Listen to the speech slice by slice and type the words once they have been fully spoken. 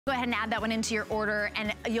Go ahead and add that one into your order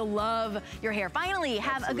and you'll love your hair. Finally,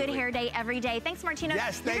 have a good hair day every day. Thanks, Martino.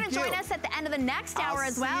 Yes, thank you. You're gonna join us at the end of the next hour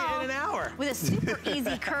as well. I'll see you in an hour. With a super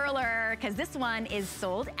easy curler, because this one is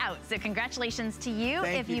sold out. So congratulations to you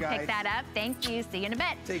if you picked that up. Thank you, see you in a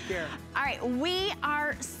bit. Take care. All right, we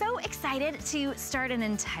are so excited to start an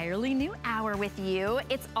entirely new hour with you.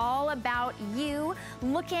 It's all about you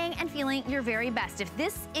looking and feeling your very best. If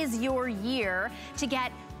this is your year to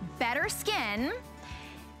get better skin,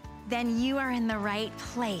 then you are in the right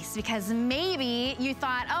place, because maybe you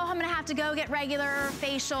thought, oh, I'm gonna have to go get regular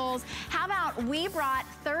facials. How about we brought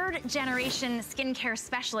third generation skincare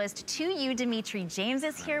specialist to you, Dimitri. James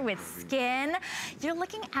is here with Skinn. You're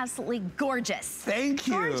looking absolutely gorgeous. Thank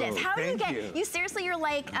you. Gorgeous. How do you get, you seriously, you're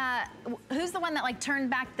like, who's the one that like turned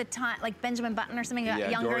back the time, like Benjamin Button or something, got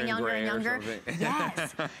younger and younger and younger?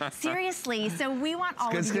 Yes, seriously. So we want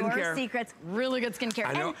all of your secrets. Really good skincare.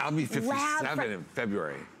 I know, I'll be 57 in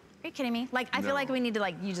February. Are you kidding me? Like, I feel like we need to,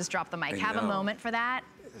 like, you just drop the mic. Have a moment for that.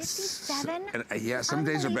 57? And, yeah, some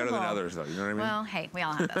days are better than others, though. You know what I mean? Well, hey, we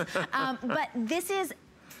all have those. But this is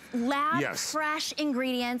lab fresh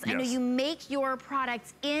ingredients. I know you make your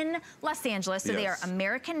products in Los Angeles, so they are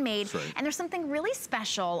American made. And there's something really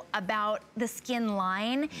special about the Skinn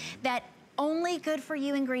line that only good for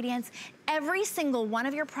you ingredients. Every single one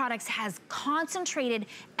of your products has concentrated,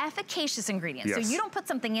 efficacious ingredients. So you don't put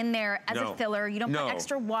something in there as a filler. You don't put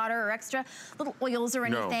extra water or extra little oils or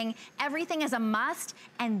anything. Everything is a must.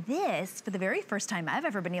 And this, for the very first time I've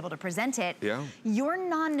ever been able to present it, your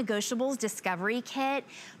non-negotiables discovery kit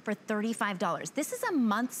for $35. This is a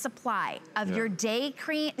month's supply of your day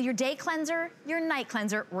cream, your day cleanser, your night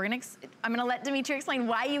cleanser. I'm gonna let Dimitri explain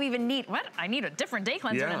why you even need, I need a different day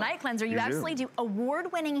cleanser and a night cleanser. You absolutely do.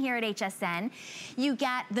 Award-winning here at HSN. You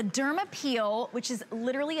get the Derma Peel, which is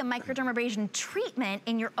literally a microdermabrasion treatment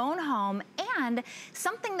in your own home, and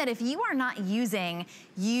something that if you are not using,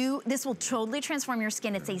 this will totally transform your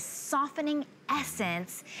skin. It's a softening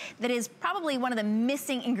essence that is probably one of the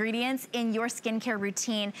missing ingredients in your skincare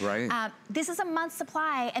routine. This is a month's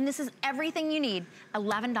supply, and this is everything you need,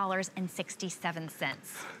 $11.67.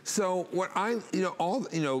 So what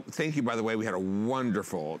thank you, by the way. We had a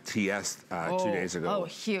wonderful TS 2 days ago. Oh,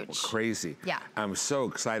 huge. Crazy. Yeah. I'm so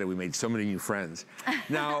excited. We made so many new friends.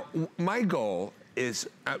 Now, my goal is,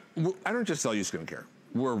 I don't just sell you skincare.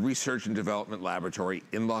 We're a research and development laboratory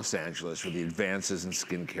in Los Angeles for the advances in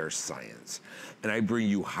skincare science. And I bring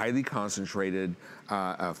you highly concentrated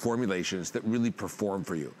formulations that really perform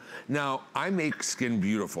for you. Now, I make skin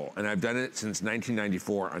beautiful, and I've done it since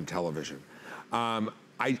 1994 on television. I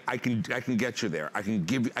can get you there. I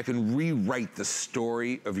can rewrite the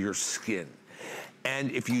story of your skin.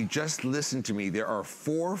 And if you just listen to me, there are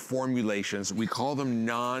 4 formulations. We call them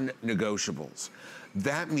non-negotiables.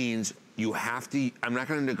 That means you have to, I'm not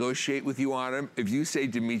gonna negotiate with you on them. If you say,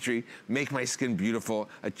 Dimitri, make my skin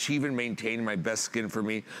beautiful, achieve and maintain my best skin for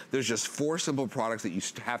me, there's just 4 simple products that you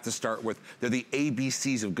have to start with. They're the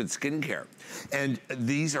ABCs of good skincare. And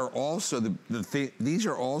these are also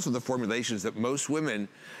the formulations that most women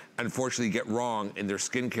unfortunately get wrong in their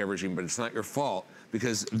skincare regime, but it's not your fault,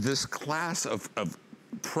 because this class of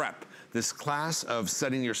prep, this class of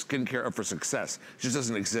setting your skincare up for success just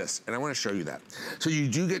doesn't exist, and I wanna show you that. So you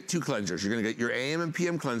do get 2 cleansers. You're gonna get your AM and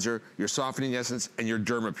PM cleanser, your softening essence, and your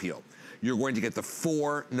Derma Peel. You're going to get the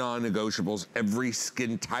 4 non-negotiables. Every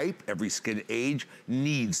skin type, every skin age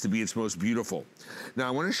needs to be its most beautiful. Now,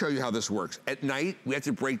 I wanna show you how this works. At night, we have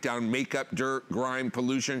to break down makeup, dirt, grime,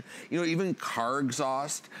 pollution. You know, even car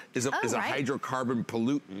exhaust is a hydrocarbon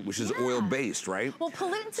pollutant, which is oil-based, right? Well,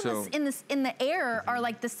 pollutants in the air are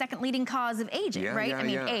like the second leading cause of aging, right? I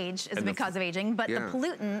mean, age is a big cause of aging, but the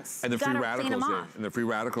pollutants, and the free radicals clean them off. And the free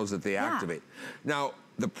radicals that they activate. Now,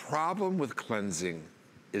 the problem with cleansing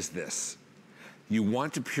is this. You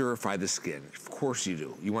want to purify the skin. Of course you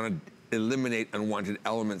do. You want to eliminate unwanted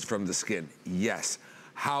elements from the skin. Yes.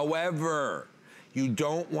 However, you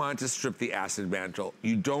don't want to strip the acid mantle.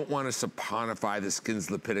 You don't want to saponify the skin's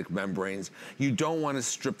lipidic membranes. You don't want to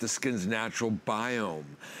strip the skin's natural biome.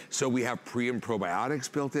 So we have pre and probiotics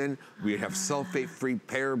built in. We have sulfate-free,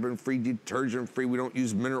 paraben-free, detergent-free. We don't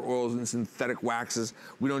use mineral oils and synthetic waxes.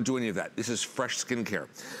 We don't do any of that. This is fresh skincare.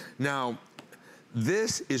 Now,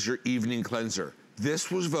 this is your evening cleanser.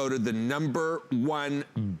 This was voted the #1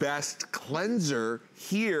 best cleanser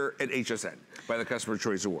here at HSN. by the Customer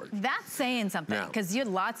Choice Award. That's saying something, because you had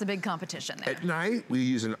lots of big competition there. At night, we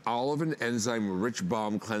use an olive and enzyme-rich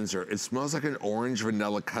balm cleanser. It smells like an orange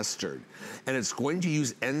vanilla custard, and it's going to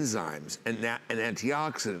use enzymes and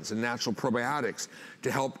antioxidants and natural probiotics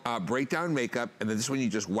to help break down makeup, and then this one you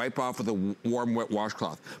just wipe off with a warm, wet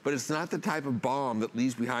washcloth. But it's not the type of balm that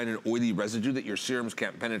leaves behind an oily residue that your serums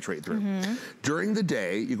can't penetrate through. During the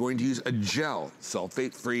day, you're going to use a gel,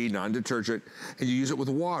 sulfate-free, non-detergent, and you use it with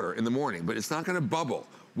water in the morning, but it's not gonna bubble.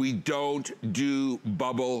 We don't do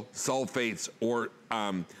bubble sulfates or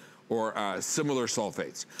similar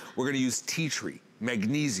sulfates. We're gonna use tea tree,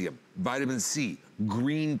 magnesium, vitamin C,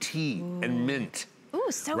 green tea, and mint. Ooh,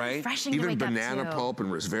 so refreshing to wake up to. Even banana pulp and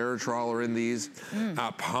resveratrol are in these.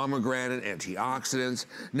 Pomegranate, antioxidants.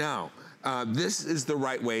 Now, this is the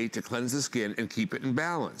right way to cleanse the skin and keep it in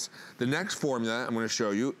balance. The next formula I'm going to show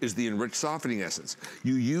you is the Enriched Softening Essence.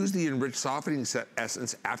 You use the Enriched Softening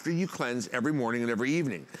Essence after you cleanse every morning and every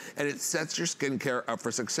evening, and it sets your skincare up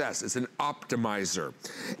for success. It's an optimizer,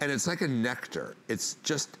 and it's like a nectar. It's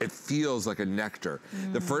just, it feels like a nectar.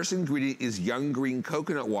 The first ingredient is young green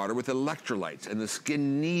coconut water with electrolytes, and the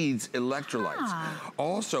skin needs electrolytes.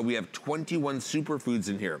 Also, we have 21 superfoods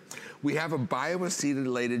in here. We have a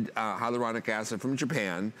bioacetylated hyaluronic acid from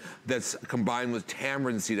Japan that's combined with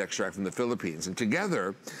tamarind seed extract from the Philippines. And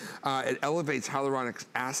together, it elevates hyaluronic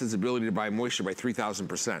acid's ability to bind moisture by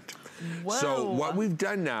 3,000%. So what we've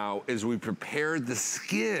done now is we've prepared the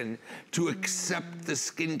skin to accept the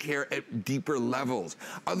skincare at deeper levels.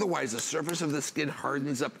 Otherwise, the surface of the skin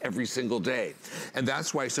hardens up every single day. And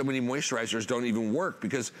that's why so many moisturizers don't even work,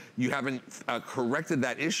 because you haven't corrected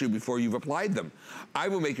that issue before you've applied them. I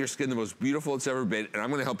will make your skin the most beautiful it's ever been, and I'm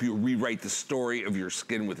gonna help you rewrite the story of your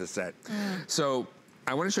skin with a set. So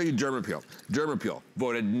I wanna show you Dermapeel. Dermapeel,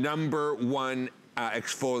 voted #1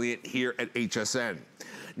 exfoliant here at HSN.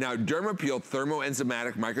 Now, Dermapeel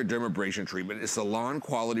Thermoenzymatic Microdermabrasion Treatment is salon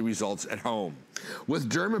quality results at home. With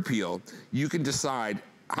Dermapeel, you can decide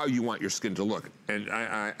how you want your skin to look. And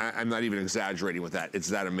I'm not even exaggerating with that. It's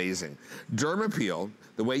that amazing. Dermapeel,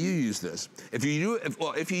 the way you use this, if you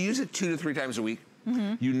use it 2 to 3 times a week,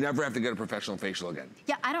 you never have to get a professional facial again.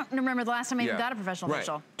 Yeah, I don't remember the last time I even got a professional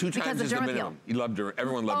facial. 2 times is the minimum. You love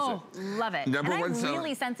everyone loves it. Love it. And I have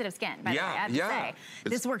really sensitive skin, by the way, I have to say.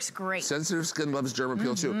 This works great. Sensitive skin loves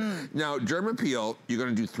Dermapeel too. Now, Dermapeel, you're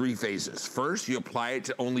gonna do 3 phases. First, you apply it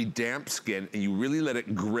to only damp skin and you really let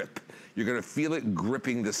it grip. You're gonna feel it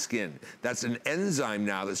gripping the skin. That's an enzyme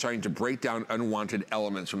now that's starting to break down unwanted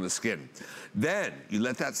elements from the skin. Then you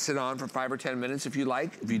let that sit on for 5 or 10 minutes if you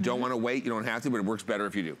like. If you don't wanna wait, you don't have to, but it works better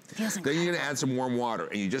if you do. Then you're gonna add some warm water,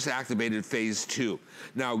 and you just activated phase 2.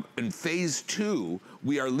 Now, in phase 2,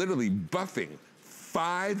 we are literally buffing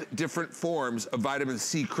 5 different forms of vitamin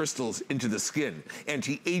C crystals into the skin.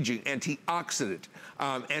 Anti-aging, antioxidant,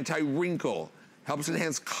 anti-wrinkle, helps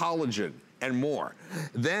enhance collagen, and more.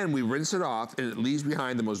 Then we rinse it off, and it leaves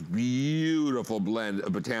behind the most beautiful blend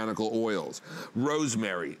of botanical oils.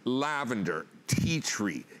 Rosemary, lavender, tea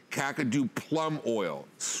tree, kakadu plum oil,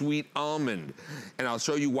 sweet almond, and I'll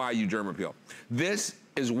show you why you Dermapeel. This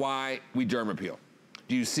is why we Dermapeel.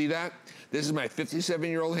 Do you see that? This is my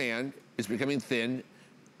 57-year-old hand. It's becoming thin.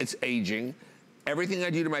 It's aging. Everything I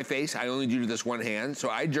do to my face, I only do to this one hand, so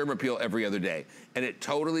I Dermapeel every other day. And it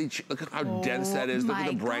totally, look at how dense that is, look at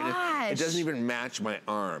the brightness. It doesn't even match my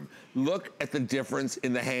arm. Look at the difference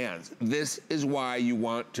in the hands. This is why you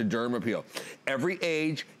want to Dermapeel. Every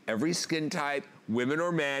age, every skin type, women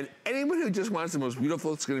or men, anyone who just wants the most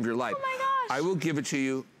beautiful skin of your life. Oh my gosh. I will give it to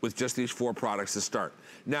you with just these 4 products to start.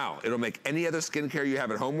 Now, it'll make any other skincare you have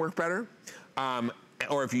at home work better.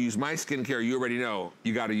 Or if you use my skincare, you already know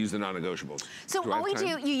you got to use the non-negotiables. So all we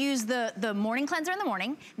do, you use the morning cleanser in the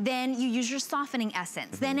morning, then you use your softening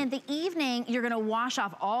essence. Then in the evening, you're gonna wash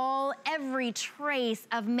off every trace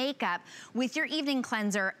of makeup with your evening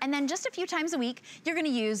cleanser, and then just a few times a week, you're gonna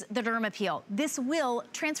use the Dermapeel. This will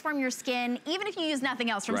transform your skin, even if you use nothing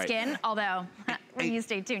else from Skinn, although when you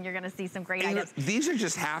stay tuned, you're gonna see some great items. These are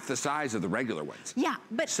just half the size of the regular ones. Yeah,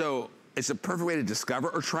 but so it's a perfect way to discover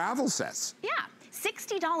or travel sets. Yeah.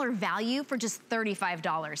 $60 value for just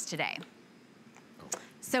 $35 today.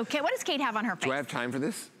 So what does Kate have on her face? Do I have time for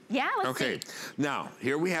this? Yeah, let's see. Now,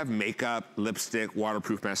 here we have makeup, lipstick,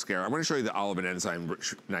 waterproof mascara. I want to show you the Olive and Enzyme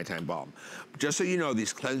Nighttime Balm. Just so you know,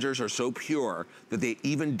 these cleansers are so pure that they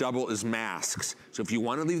even double as masks. So if you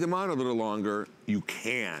want to leave them on a little longer, you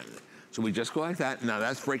can. So we just go like that. Now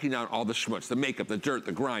that's breaking down all the schmutz, the makeup, the dirt,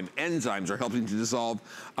 the grime. Enzymes are helping to dissolve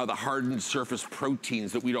the hardened surface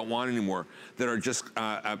proteins that we don't want anymore, that are just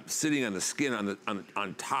sitting on the skin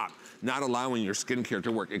on top, not allowing your skincare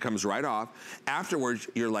to work. It comes right off. Afterwards,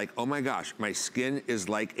 you're like, oh my gosh, my skin is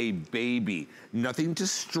like a baby. Nothing to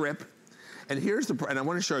strip. And here's and I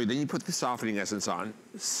want to show you, then you put the softening essence on,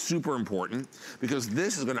 super important, because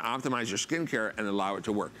this is going to optimize your skincare and allow it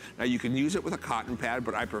to work. Now you can use it with a cotton pad,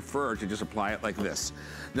 but I prefer to just apply it like this.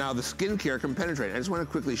 Now the skincare can penetrate. I just want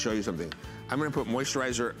to quickly show you something. I'm going to put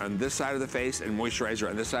moisturizer on this side of the face and moisturizer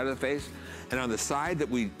on this side of the face. And on the side that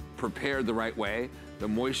we prepared the right way, the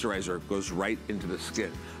moisturizer goes right into the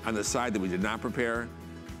skin. On the side that we did not prepare,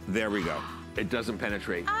 there we go. It doesn't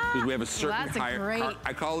penetrate because we have a certain higher,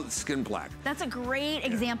 I call it skin plaque. That's a great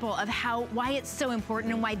example of why it's so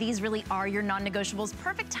important and why these really are your non-negotiables.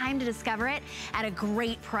 Perfect time to discover it at a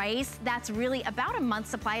great price. That's really about a month's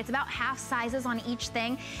supply. It's about half sizes on each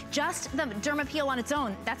thing. Just the Derma Peel on its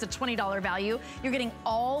own, that's a $20 value. You're getting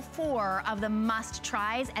all 4 of the must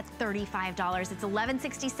tries at $35. It's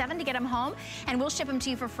 $11.67 to get them home, and we'll ship them to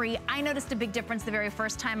you for free. I noticed a big difference the very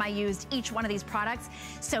first time I used each one of these products.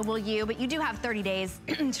 So will you, but you do have 30 days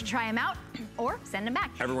to try them out or send them back.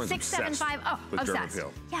 Everyone's 675. with obsessed.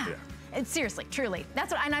 Derma Peel. Yeah. Seriously, truly.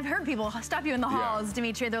 That's what, and I've heard people stop you in the halls,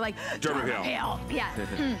 Dimitri. They're like, Derma Peel.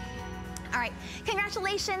 Yeah. All right,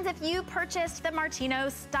 congratulations if you purchased the Martino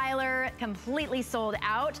Styler, completely sold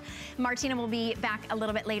out. Martino will be back a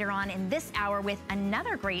little bit later on in this hour with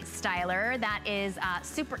another great styler that is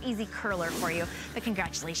super easy curler for you, but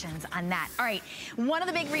congratulations on that. All right, one of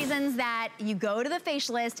the big reasons that you go to the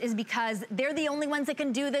facialist is because they're the only ones that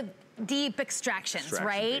can do the deep extractions,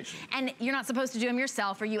 right? And you're not supposed to do them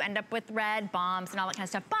yourself or you end up with red bombs and all that kind of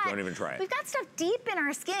stuff. But don't even try it. We've got stuff deep in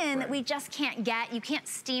our skin that we just can't get. You can't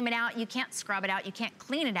steam it out, you can't scrub it out, you can't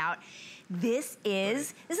clean it out. This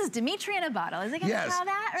is Dimitri in a bottle. Is it gonna have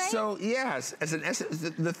that, right? So yes, as an essence,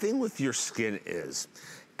 the thing with your skin is,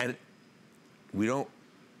 and we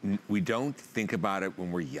don't think about it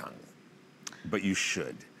when we're young, but you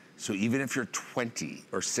should. So even if you're 20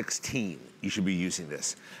 or 16, you should be using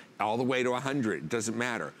this. All the way to 100, it doesn't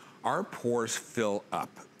matter. Our pores fill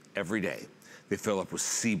up every day. They fill up with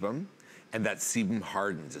sebum, and that sebum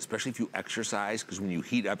hardens, especially if you exercise, because when you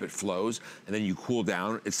heat up, it flows, and then you cool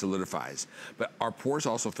down, it solidifies. But our pores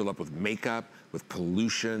also fill up with makeup, with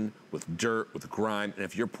pollution, with dirt, with grime, and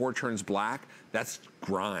if your pore turns black, that's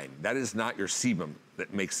grime. That is not your sebum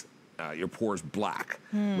that makes your pores black,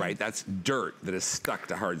 right? That's dirt that is stuck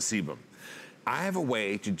to hard sebum. I have a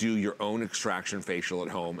way to do your own extraction facial at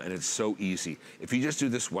home, and it's so easy. If you just do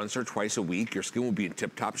this once or twice a week, your skin will be in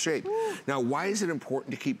tip-top shape. Now, why is it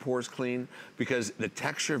important to keep pores clean? Because the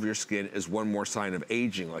texture of your skin is one more sign of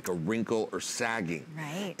aging, like a wrinkle or sagging.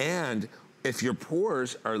 Right. And if your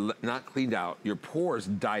pores are not cleaned out, your pores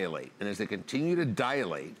dilate. And as they continue to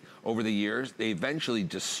dilate over the years, they eventually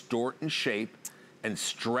distort in shape and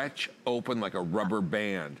stretch open like a rubber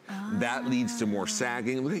band. That leads to more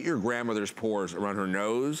sagging. Look at your grandmother's pores around her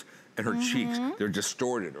nose and her cheeks. They're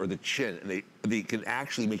distorted, or the chin, and they can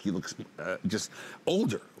actually make you look just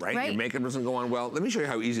older, right? Your makeup doesn't go on well. Let me show you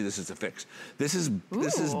how easy this is to fix. This is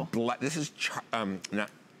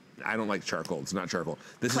I don't like charcoal, it's not charcoal.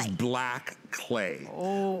 This is black clay,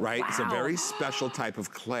 right? It's a very special type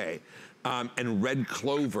of clay. And red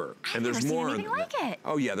clover. And there's more. I've never seen anything like it.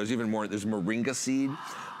 Oh yeah, there's even more. There's moringa seed.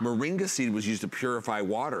 Moringa seed was used to purify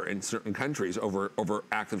water in certain countries over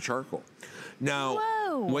active charcoal. Now,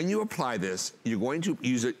 when you apply this, you're going to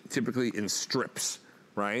use it typically in strips,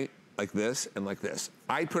 right? Like this and like this.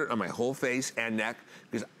 I put it on my whole face and neck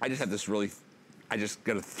because I just have this I just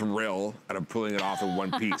get a thrill out of pulling it off in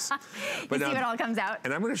one piece. But you see what all comes out.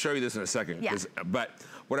 And I'm gonna show you this in a second. Yeah. But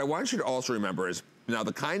what I want you to also remember is, now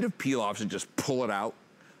the kind of peel-offs that just pull it out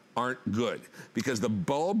aren't good, because the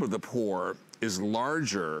bulb of the pore is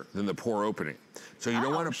larger than the pore opening. So you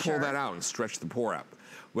don't want to pull that out and stretch the pore up.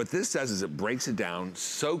 What this does is it breaks it down,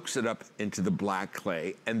 soaks it up into the black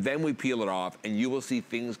clay, and then we peel it off, and you will see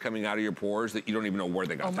things coming out of your pores that you don't even know where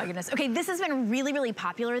they got. Oh my goodness. Okay, this has been really, really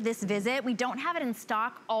popular, this visit. We don't have it in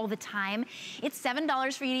stock all the time. It's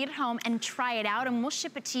 $7 for you to get it home and try it out, and we'll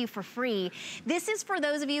ship it to you for free. This is for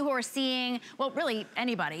those of you who are seeing, well, really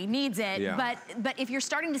anybody needs it, but if you're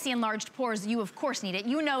starting to see enlarged pores, you of course need it.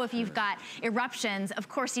 You know, if you've got eruptions, of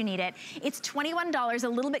course you need it. It's $21. A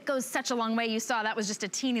little bit goes such a long way. You saw that was just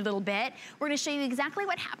a teeny little bit. We're gonna show you exactly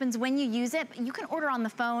what happens when you use it. You can order on the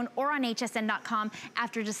phone or on hsn.com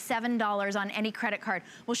after just $7 on any credit card.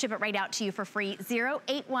 We'll ship it right out to you for free.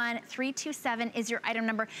 081327 is your item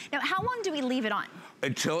number. Now, how long do we leave it on?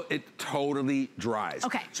 Until it totally dries.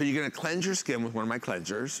 Okay. So you're gonna cleanse your skin with one of my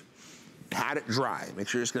cleansers, pat it dry, make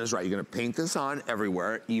sure your skin is dry. You're gonna paint this on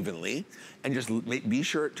everywhere evenly, and just be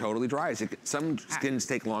sure it totally dries. Some skins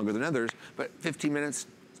take longer than others, but 15 minutes,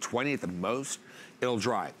 20 at the most, it'll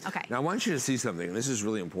dry. Okay. Now I want you to see something, and this is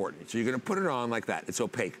really important. So you're gonna put it on like that, it's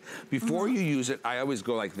opaque. Before you use it, I always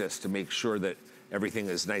go like this to make sure that everything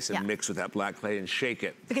is nice and mixed with that black clay, and shake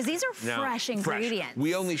it. Because these are fresh ingredients.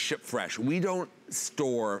 We only ship fresh. We don't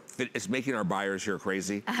store, it's making our buyers here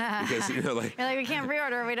crazy. Because, you know, like. You're like, we can't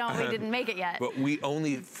pre-order, we didn't make it yet. But we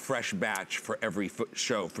only fresh batch for every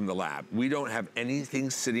show from the lab. We don't have anything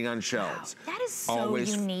sitting on shelves. Wow, that is so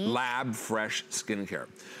Always unique. Lab fresh skincare.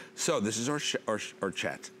 So this is our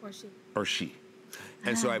Chet. Or she.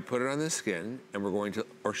 And so I put it on the skin, and we're going to,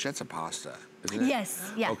 orchette's a pasta, isn't it?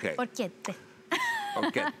 Yes, yeah. Okay. Orchette.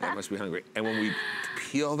 Okay, that must be hungry. And when we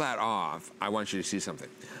peel that off, I want you to see something.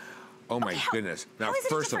 Oh my goodness. Now, how is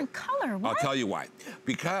it a different color? What? I'll tell you why.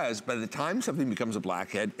 Because by the time something becomes a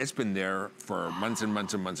blackhead, it's been there for months and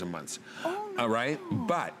months and months and months. Oh, all right?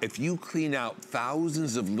 But if you clean out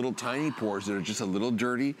thousands of little tiny pores that are just a little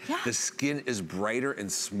dirty, the skin is brighter and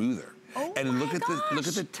smoother. Oh and my look at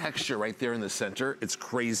the texture right there in the center. It's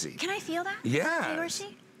crazy. Can I feel that? Yeah.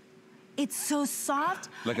 It's so soft.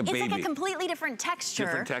 Like a baby. It's like a completely different texture.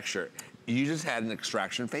 Different texture. You just had an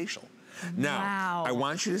extraction facial. Now, I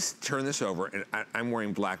want you to turn this over, and I'm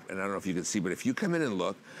wearing black, and I don't know if you can see, but if you come in and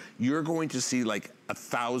look, you're going to see like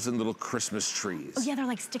 1,000 little Christmas trees. Oh yeah, they're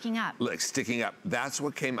like sticking up. Like sticking up. That's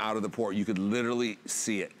what came out of the pore. You could literally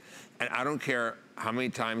see it. And I don't care how many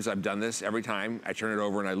times I've done this, every time I turn it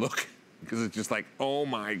over and I look, because it's just like, oh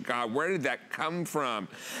my God, where did that come from?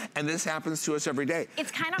 And this happens to us every day.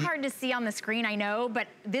 It's kind of hard to see on the screen, I know, but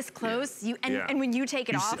this close, and when you take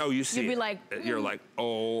it off, you'd be like, you're like,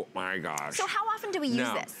 oh my gosh. So how often do we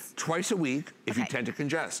use this? Twice a week if you tend to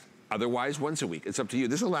congest. Otherwise, once a week. It's up to you.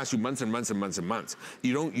 This will last you months and months and months and months.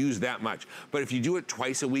 You don't use that much. But if you do it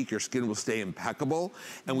twice a week, your skin will stay impeccable.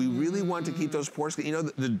 And we really want to keep those pores. You know,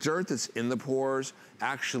 the dirt that's in the pores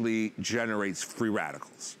actually generates free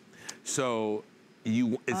radicals. So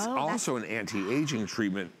it's also an anti-aging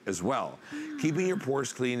treatment as well. Keeping your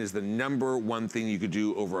pores clean is the number1 thing you could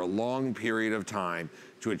do over a long period of time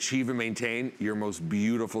to achieve and maintain your most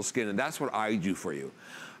beautiful skin. And that's what I do for you.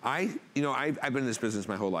 I've been in this business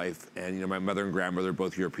my whole life, and my mother and grandmother are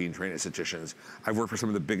both European trained estheticians. I've worked for some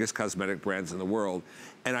of the biggest cosmetic brands in the world,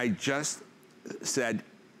 and I just said,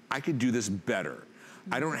 I could do this better.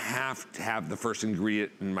 I don't have to have the first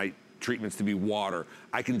ingredient in my treatments to be water.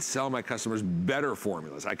 I can sell my customers better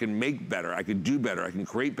formulas. I can make better. I can do better. I can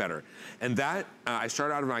create better. And that, I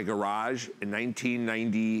started out of my garage in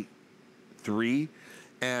 1993,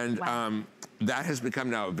 and that has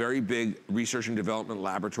become now a very big research and development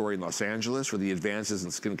laboratory in Los Angeles for the advances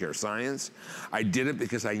in skincare science. I did it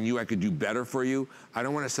because I knew I could do better for you. I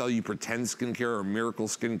don't want to sell you pretend skincare or miracle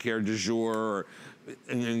skincare du jour or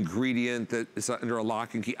an ingredient that is under a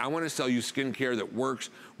lock and key. I want to sell you skincare that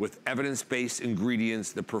works with evidence-based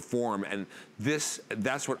ingredients that perform, and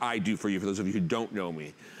that's what I do for you, for those of you who don't know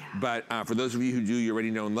me. But for those of you who do, you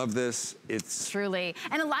already know and love this. It's truly.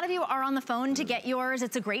 And a lot of you are on the phone to get yours.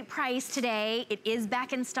 It's a great price today. It is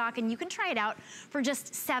back in stock, and you can try it out for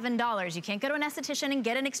just $7. You can't go to an esthetician and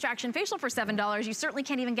get an extraction facial for $7. You certainly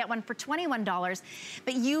can't even get one for $21,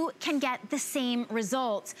 but you can get the same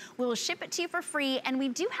results. We'll ship it to you for free, and we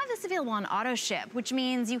do have this available on auto ship, which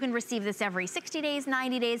means you can receive this every 60 days,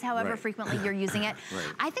 90 days, however frequently you're using it.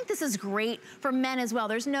 I think this is great for men as well.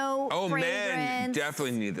 There's no fragrance. Men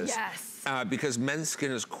definitely need this. Yes. Because men's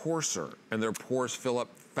skin is coarser and their pores fill up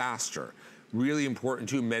faster. Really important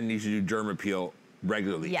too, men need to do derma peel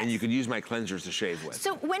regularly. And you can use my cleansers to shave with.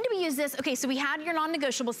 So when do we use this? Okay, so we had your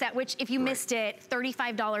non-negotiable set, which if you missed it,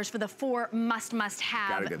 $35 for the 4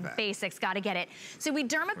 must-have basics, gotta get it. So we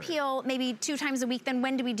derma peel maybe 2 times a week, then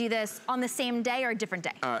when do we do this? On the same day or a different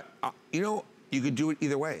day? You could do it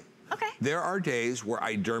either way. Okay. There are days where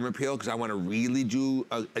I derma peel because I want to really do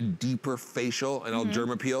a deeper facial, and I'll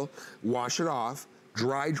derma peel, wash it off,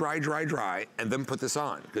 dry, and then put this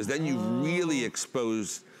on, because then you really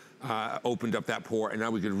exposed, opened up that pore, and now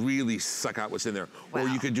we could really suck out what's in there. Or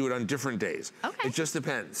you could do it on different days. It just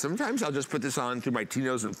depends. Sometimes I'll just put this on through my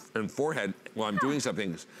T-nose and forehead while I'm doing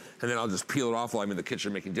something, and then I'll just peel it off while I'm in the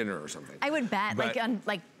kitchen making dinner or something. I would bet,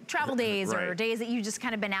 like travel days or days that you've just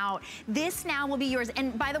kind of been out. This now will be yours.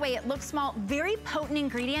 And by the way, it looks small, very potent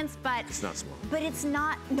ingredients, but it's not small. But it's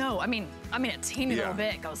not, no, I mean a teeny little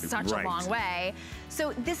bit goes such a long way.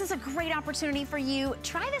 So this is a great opportunity for you.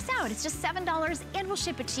 Try this out. It's just $7 and we'll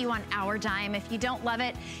ship it to you on our dime. If you don't love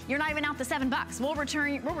it, you're not even out the $7.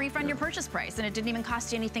 We'll refund your purchase price, and it didn't even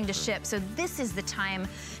cost you anything to ship. So this is the time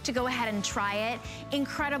to go ahead and try it.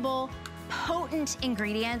 Incredible, potent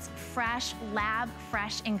ingredients, fresh, lab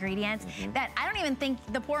fresh ingredients that I don't even think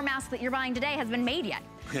the pour mask that you're buying today has been made yet.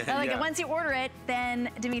 Like once you order it, then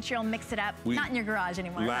Dimitri will mix it up. Not in your garage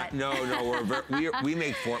anymore. No, we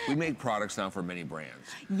make products now for many brands.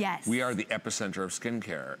 Yes. We are the epicenter of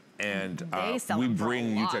skincare, and we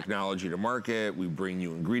bring new technology to market. We bring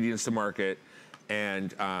new ingredients to market.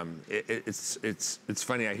 And it's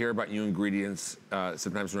funny, I hear about new ingredients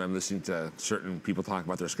sometimes when I'm listening to certain people talk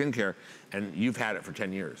about their skincare, and you've had it for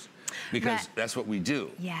 10 years. Because that's what we do.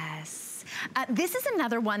 Yes. This is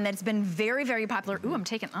another one that's been very, very popular. Ooh,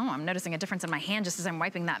 I'm noticing a difference in my hand just as I'm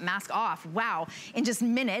wiping that mask off. Wow, in just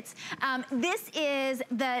minutes. This is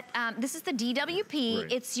the DWP.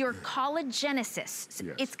 Right. It's your collagenesis.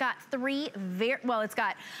 Yes. It's got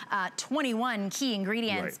 21 key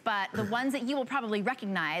ingredients, but the ones that you will probably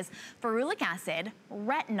recognize: ferulic acid,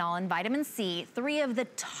 retinol, and vitamin C. 3 of the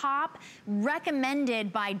top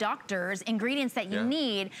recommended by doctors ingredients that you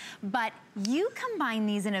need, but you combine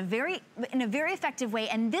these in a very effective way,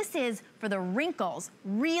 and this is for the wrinkles,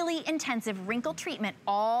 really intensive wrinkle treatment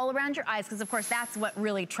all around your eyes, because of course that's what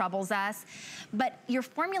really troubles us. But your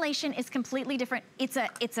formulation is completely different. It's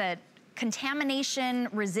a contamination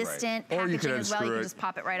resistant packaging as well. You can just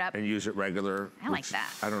pop it right up and use it regular. I like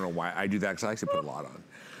that. I don't know why I do that, because I like to put a lot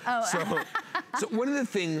on. So one of the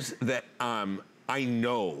things that I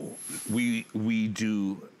know we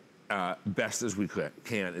do best as we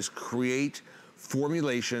can is create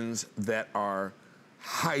formulations that are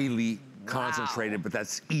highly concentrated, but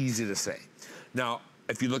that's easy to say. Now,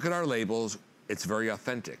 if you look at our labels, it's very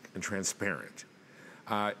authentic and transparent.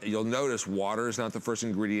 You'll notice water is not the first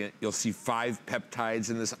ingredient. You'll see 5 peptides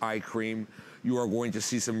in this eye cream. You are going to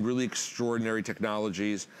see some really extraordinary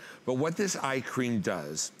technologies. But what this eye cream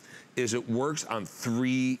does is it works on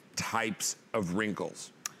 3 types of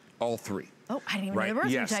wrinkles, all 3. Oh, I didn't even know there were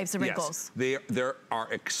 3 types of wrinkles. Yes. There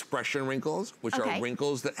are expression wrinkles, which are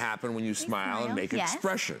wrinkles that happen when you smile and make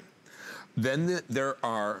expression. Then there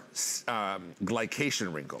are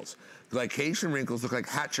glycation wrinkles. Glycation wrinkles look like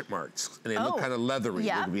hatchet marks, and they look kind of leathery. They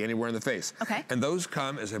can be anywhere in the face. And those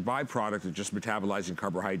come as a byproduct of just metabolizing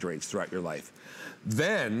carbohydrates throughout your life.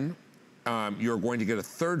 Then you're going to get a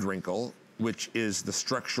 3rd wrinkle, which is the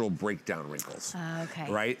structural breakdown wrinkles.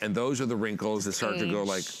 Right? And those are the wrinkles that start to go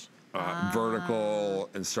like vertical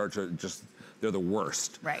and start to they're the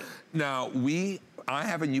worst. Right. Now, I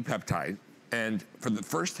have a new peptide, and for the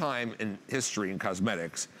first time in history in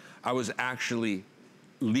cosmetics, I was actually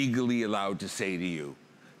legally allowed to say to you,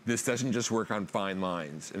 this doesn't just work on fine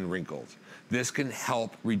lines and wrinkles. This can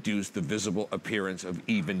help reduce the visible appearance of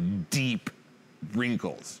even deep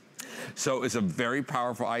wrinkles. So it's a very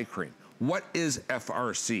powerful eye cream. What is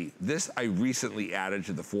FRC? This I recently added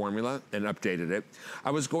to the formula and updated it.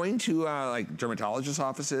 I was going to like dermatologist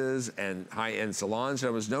offices and high-end salons, and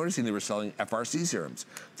I was noticing they were selling FRC serums,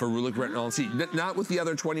 ferulic, retinol, and C. Not with the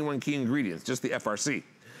other 21 key ingredients, just the FRC.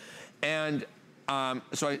 And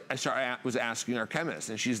so I was asking our chemist,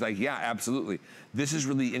 and she's like, yeah, absolutely. This is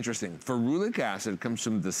really interesting. Ferulic acid comes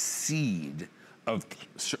from the seed of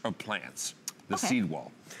plants, the seed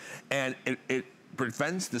wall. And it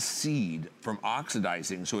prevents the seed from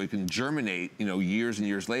oxidizing so it can germinate, years and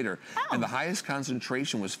years later. And the highest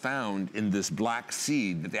concentration was found in this black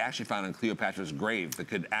seed that they actually found in Cleopatra's grave that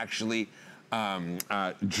could actually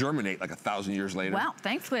germinate like 1,000 years later. Wow,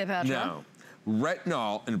 thanks, Cleopatra. Now,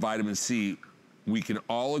 retinol and vitamin C, we can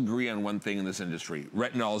all agree on one thing in this industry.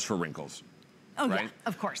 Retinol is for wrinkles. Oh, right? Yeah,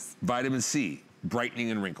 of course. Vitamin C,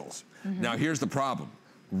 brightening and wrinkles. Now, here's the problem.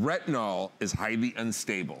 Retinol is highly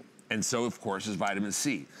unstable. And so, of course, is vitamin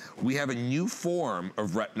C. We have a new form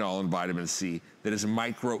of retinol and vitamin C that is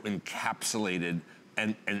micro-encapsulated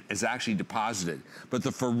and is actually deposited. But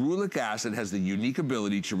the ferulic acid has the unique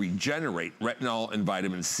ability to regenerate retinol and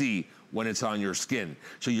vitamin C when it's on your skin.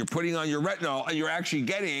 So you're putting on your retinol, and you're actually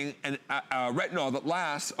getting a retinol that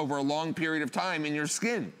lasts over a long period of time in your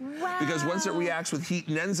skin. Wow. Because once it reacts with heat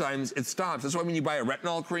and enzymes, it stops. That's why when you buy a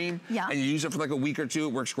retinol cream and you use it for like a week or 2,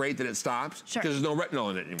 it works great, then it stops because there's no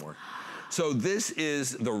retinol in it anymore. So this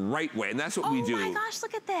is the right way, and that's what we do. Oh my gosh,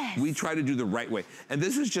 look at this. We try to do the right way. And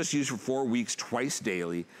this was just used for 4 weeks, twice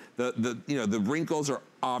daily. The wrinkles are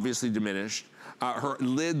obviously diminished. Her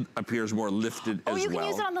lid appears more lifted as well. Oh, you can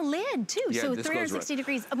use it on the lid too. Yeah, so 360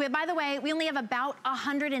 degrees. Okay, by the way, we only have about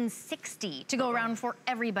 160 to go around for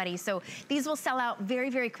everybody. So these will sell out very,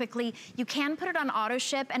 very quickly. You can put it on auto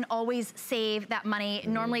ship and always save that money.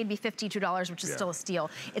 Normally it'd be $52, which is still a steal.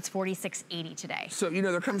 It's $46.80 today. So, you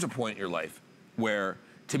know, there comes a point in your life where,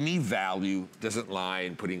 to me, value doesn't lie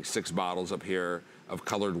in putting 6 bottles up here of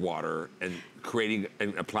colored water and creating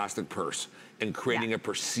a plastic purse and creating a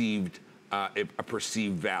perceived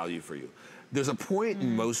value for you. There's a point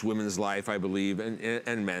in most women's life, I believe,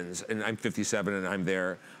 and men's, and I'm 57 and I'm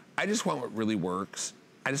there. I just want what really works.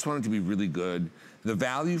 I just want it to be really good. The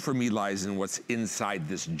value for me lies in what's inside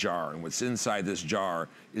this jar, and what's inside this jar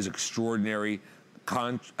is extraordinary,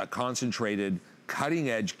 concentrated,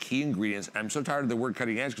 cutting-edge key ingredients. I'm so tired of the word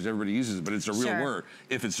cutting edge because everybody uses it, but it's a real word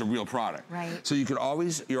if it's a real product. Right. So you're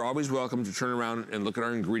always welcome to turn around and look at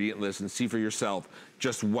our ingredient list and see for yourself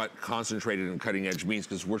just what concentrated and cutting edge means,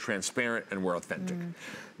 because we're transparent and we're authentic.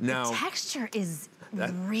 Now, the texture is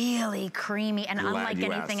really creamy and unlike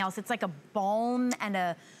anything else. It's like a balm and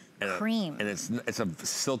a cream. And it's a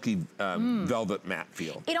silky velvet matte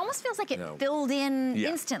feel. It almost feels like it filled in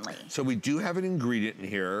instantly. So we do have an ingredient in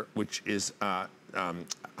here, which is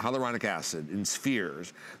hyaluronic acid in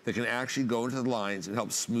spheres that can actually go into the lines and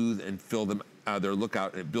help smooth and fill them their look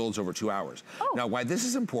out, and it builds over 2 hours. Now, why this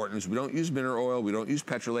is important is we don't use mineral oil, we don't use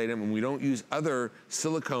petrolatum, and we don't use other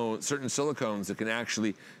certain silicones that can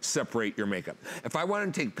actually separate your makeup. If I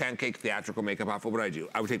wanted to take pancake theatrical makeup off, what would I do?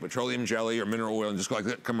 I would take petroleum jelly or mineral oil and just go like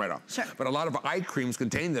that, come right off. Sure. But a lot of eye creams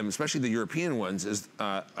contain them, especially the European ones, as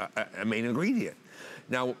a main ingredient.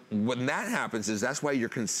 Now, when that happens is that's why your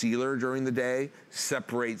concealer during the day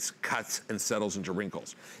separates, cuts, and settles into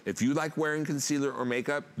wrinkles. If you like wearing concealer or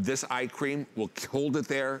makeup, this eye cream will hold it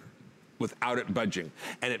there without it budging.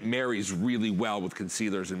 And it marries really well with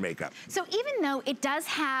concealers and makeup. So even though it does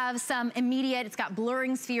have some immediate, it's got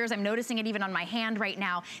blurring spheres, I'm noticing it even on my hand right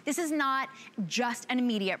now, this is not just an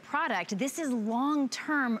immediate product. This is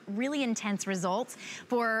long-term, really intense results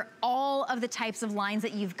for all of the types of lines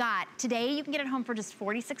that you've got. Today, you can get it home for just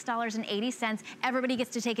 $46.80. Everybody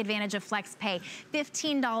gets to take advantage of Flex Pay.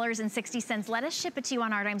 $15.60. Let us ship it to you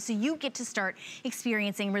on our dime so you get to start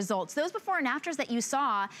experiencing results. Those before and afters that you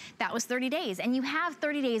saw, that was 30 days, and you have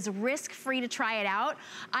 30 days risk-free to try it out.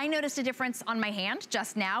 I noticed a difference on my hand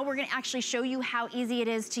just now. We're gonna actually show you how easy it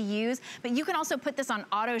is to use, but you can also put this on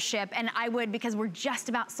auto ship, and I would, because we're just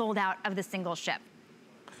about sold out of the single ship.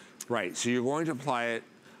 Right, so you're going to apply it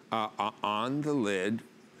on the lid.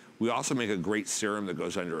 We also make a great serum that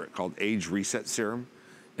goes under it called Age Reset Serum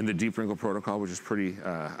in the Deep Wrinkle Protocol, which is pretty,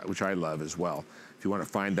 which I love as well. If you want to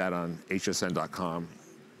find that on hsn.com,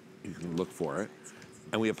 you can look for it.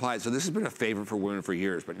 And we apply it. So this has been a favorite for women for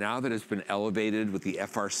years, but now that it's been elevated with the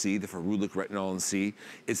FRC, the ferulic retinol C,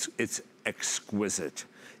 it's exquisite.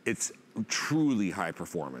 It's truly high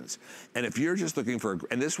performance. And if you're just looking for,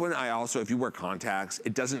 and this one I also, if you wear contacts,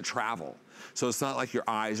 it doesn't travel. So it's not like your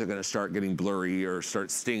eyes are gonna start getting blurry or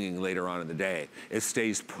start stinging later on in the day. It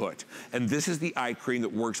stays put. And this is the eye cream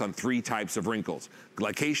that works on 3 types of wrinkles: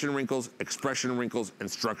 glycation wrinkles, expression wrinkles,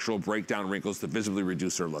 and structural breakdown wrinkles to visibly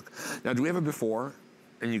reduce their look. Now, do we have a before?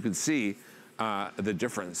 And you can see the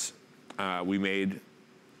difference we made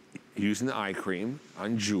using the eye cream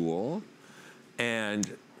on Jewel.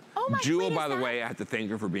 And Jewel, by the way, I have to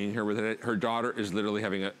thank her for being here with it. Her daughter is literally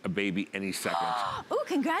having a baby any second. Oh,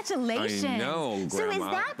 congratulations. I know, Grandma. So is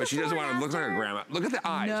that but she doesn't want to look at her grandma. Look at the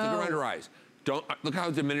eyes. No. Look around her eyes. Look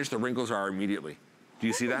how diminished the wrinkles are immediately. Do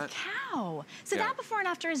you see that? Cow. So that before and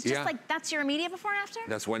after is just like, that's your immediate before and after?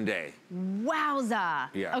 That's one day. Wowza.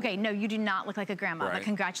 Yeah. Okay, no, you do not look like a grandma, but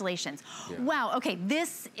congratulations. Yeah. Wow, okay,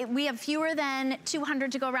 we have fewer than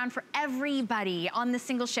 200 to go around for everybody on the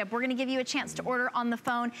single ship. We're gonna give you a chance to order on the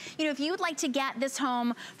phone. You know, if you would like to get this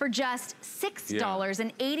home for just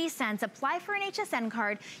 $6.80, apply for an HSN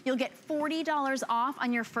card, you'll get $40 off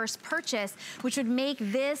on your first purchase, which would make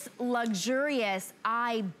this luxurious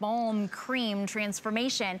eye balm cream transformation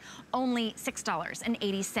only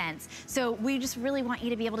 $6.80. So we just really want you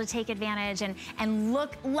to be able to take advantage and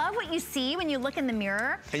love what you see when you look in the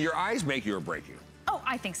mirror. And your eyes make you or break you. Oh,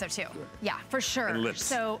 I think so too. Good. Yeah, for sure. And lips.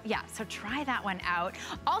 So yeah, so try that one out.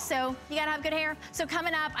 Also, you gotta have good hair. So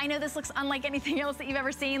coming up, I know this looks unlike anything else that you've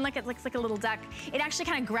ever seen. Look, it looks like a little duck. It actually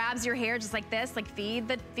kind of grabs your hair just like this, like feed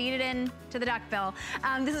it in to the duck bill.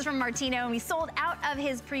 This is from Martino, and we sold out of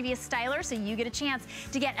his previous styler, so you get a chance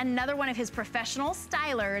to get another one of his professional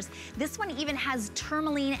stylers. This one even has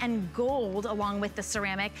tourmaline and gold along with the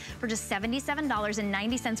ceramic for just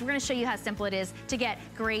 $77.90. We're gonna show you how simple it is to get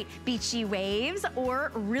great beachy waves or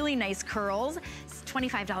 4 really nice curls. It's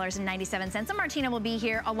 $25.97. And Martina will be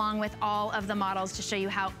here along with all of the models to show you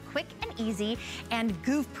how quick and easy and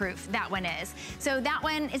goof-proof that one is. So that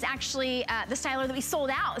one is actually the styler that we sold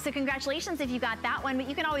out. So congratulations if you got that one, but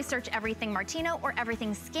you can always search everything Martino or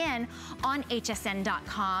everything Skinn on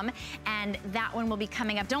hsn.com, and that one will be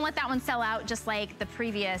coming up. Don't let that one sell out just like the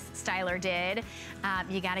previous styler did.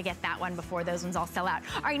 You gotta get that one before those ones all sell out.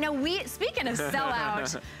 All right, now speaking of sell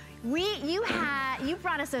out, you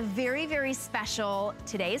brought us a very, very special,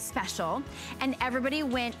 today's special, and everybody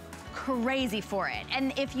went crazy for it.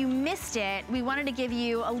 And if you missed it, we wanted to give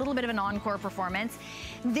you a little bit of an encore performance.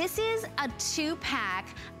 This is a 2-pack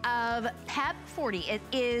of Pep 40. It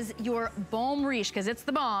is your Baume Riche, because it's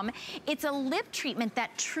the balm. It's a lip treatment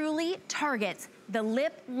that truly targets the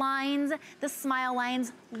lip lines, the smile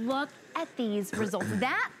lines. Look at these results.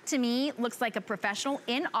 That, to me, looks like a professional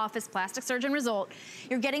in-office plastic surgeon result.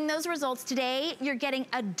 You're getting those results today. You're getting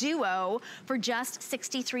a duo for just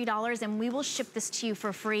 $63, and we will ship this to you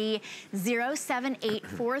for free.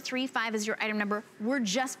 078435 is your item number. We're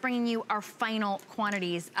just bringing you our final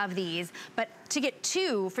quantities of these, but to get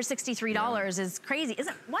 2 for $63 is crazy.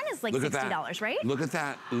 One is like $60, right? Look at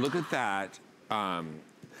that. Look at that.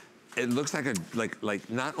 It looks like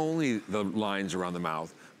not only the lines around the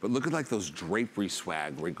mouth, but look at like those drapery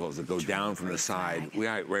swag wrinkles that go down from the side.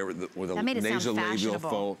 Right with the nasolabial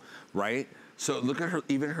fold, right? So look at her,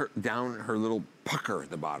 even down her little pucker at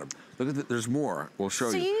the bottom. Look at there's more. We'll show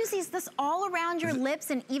you. So you use this all around your lips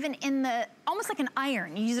and even in the, almost like an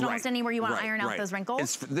iron. You use it almost anywhere you want to iron out those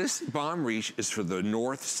wrinkles. This Baume Riche is for the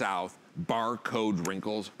north-south barcode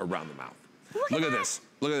wrinkles around the mouth. Look at this.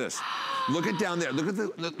 Look at this. Look at down there. Look at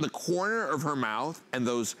the corner of her mouth and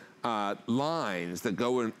those lines that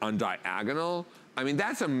go on diagonal. I mean,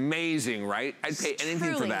 that's amazing, right? I'd pay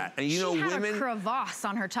anything for that. And you know, women had a crevasse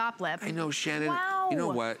on her top lip. I know, Shannon. Wow. You know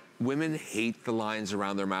what? Women hate the lines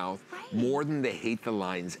around their mouth more than they hate the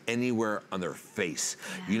lines anywhere on their face.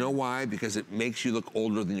 Yeah. You know why? Because it makes you look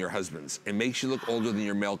older than your husbands. It makes you look older than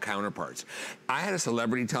your male counterparts. I had a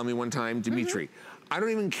celebrity tell me one time, Dimitri, I don't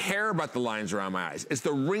even care about the lines around my eyes. It's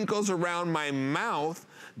the wrinkles around my mouth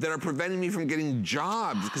that are preventing me from getting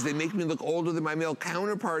jobs because they make me look older than my male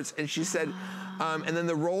counterparts. And she said, and then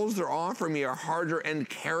the roles they're offering me are harder end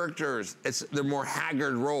characters. They're more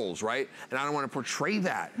haggard roles, right? And I don't want to portray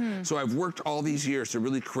that. So I've worked all these years to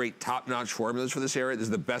really create top-notch formulas for this area. This is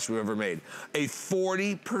the best we've ever made. A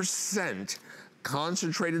 40%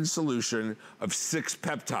 concentrated solution of 6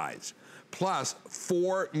 peptides. Plus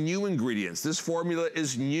 4 new ingredients. This formula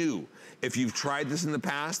is new. If you've tried this in the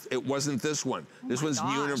past, it wasn't this one. This one's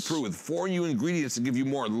new and improved with 4 new ingredients to give you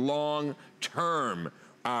more long-term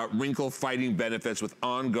wrinkle fighting benefits with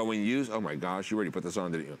ongoing use. Oh my gosh, you already put this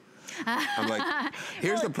on, didn't you? I'm like,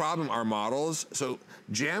 here's the problem, our models. So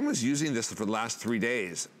Jan was using this for the last 3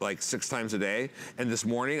 days, like 6 times a day. And this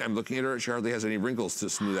morning, I'm looking at her, she hardly has any wrinkles to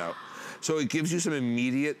smooth out. So it gives you some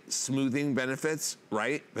immediate smoothing benefits,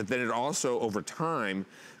 right? But then it also, over time,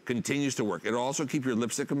 continues to work. It'll also keep your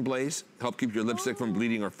lipstick in place, help keep your lipstick from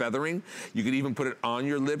bleeding or feathering. You can even put it on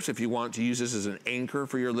your lips if you want to use this as an anchor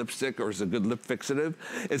for your lipstick or as a good lip fixative.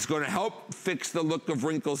 It's going to help fix the look of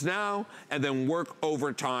wrinkles now and then work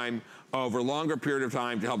over time, over a longer period of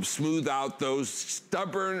time to help smooth out those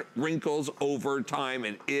stubborn wrinkles over time,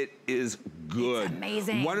 and it is good. It's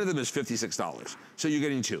amazing. One of them is $56, so you're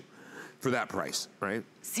getting 2. For that price, right?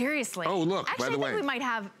 Seriously. Oh, look, actually, by the way. I think we might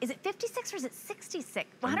have, is it 56 or is it 66?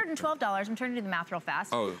 $112. I'm trying to do the math real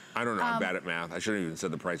fast. Oh, I don't know. I'm bad at math. I shouldn't even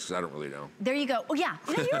said the price because I don't really know. There you go. Oh, yeah.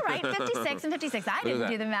 No, you were right. 56 and 56. I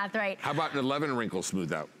didn't do the math right. How about an 11 wrinkle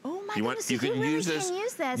smooth out? Oh, my goodness. You can really use this.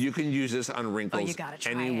 You can use this on wrinkles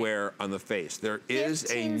anywhere on the face. There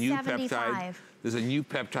is a new peptide. There's a new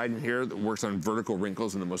peptide in here that works on vertical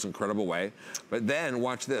wrinkles in the most incredible way. But then,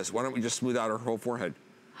 watch this. Why don't we just smooth out her whole forehead?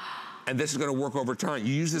 And this is going to work over time.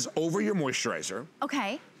 You use this over your moisturizer.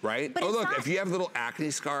 Okay. Right? But look, if you have little acne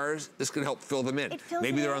scars, this can help fill them in.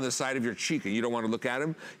 Maybe they're on the side of your cheek and you don't want to look at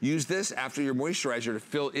them. Use this after your moisturizer to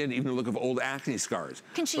fill in even the look of old acne scars.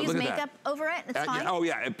 Can she use makeup over it? It's fine? Oh,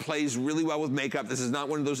 yeah. It plays really well with makeup. This is not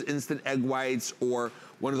one of those instant egg whites or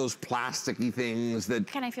one of those plasticky things that...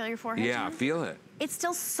 Can I feel your forehead? Yeah, feel it. It's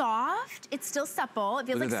still soft. It's still supple. It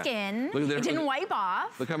feels like skin. It didn't wipe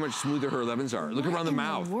off. Look how much smoother her 11s are. Look around the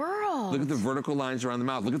mouth. Look at the vertical lines around the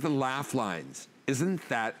mouth. Look at the laugh lines. Isn't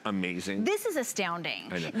that amazing? This is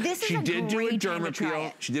astounding. I know. This is a great time to try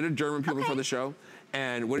it. She did a derm peel before the show.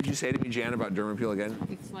 And what did you say to me, Jan, about derm peel again?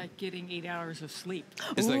 It's like getting 8 hours of sleep.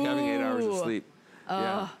 It's like having 8 hours of sleep.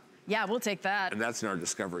 Yeah, we'll take that. And that's in our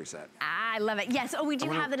discovery set. I love it. Yes, we do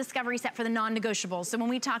have the Discovery Set for the non-negotiables. So when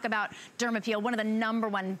we talk about Dermapeel, one of the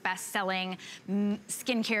 #1 best-selling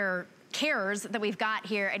skincare cares that we've got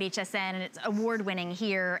here at HSN, and it's award-winning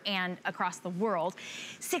here and across the world.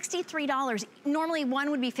 $63. Normally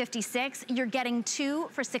one would be $56. You're getting 2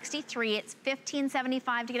 for $63. It's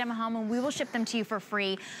 $15.75 to get them home, and we will ship them to you for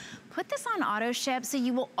free. Put this on auto ship so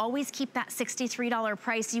you will always keep that $63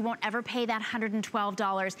 price. You won't ever pay that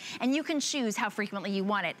 $112, and you can choose how frequently you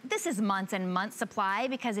want it. This is months and months supply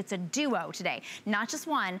because it's a duo today. Not just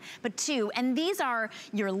 1, but 2. And these are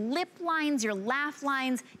your lip lines, your laugh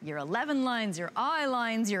lines, your 11 lines, your eye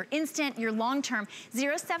lines, your instant, your long-term.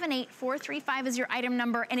 078435 is your item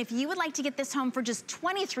number. And if you would like to get this home for just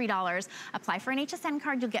 $23, apply for an HSN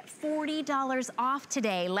card. You'll get $40 off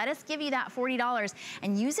today. Let us give you that $40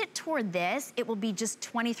 and use it toward this. It will be just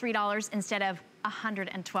 $23 instead of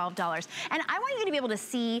 $112. And I want you to be able to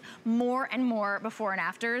see more and more before and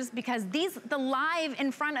afters, because the live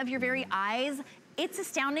in front of your very eyes, it's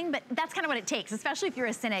astounding, but that's kind of what it takes, especially if you're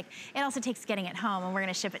a cynic. It also takes getting it home, and we're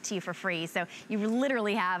gonna ship it to you for free. So you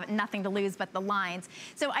literally have nothing to lose but the lines.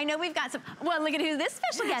 So I know we've got some, well, look at who this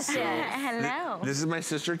special guest is. Hello. This is my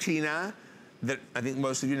sister Tina, that I think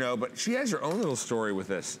most of you know, but she has her own little story with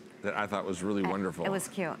this that I thought was really wonderful. It was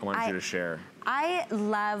cute. I wanted you to share. I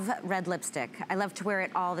love red lipstick. I love to wear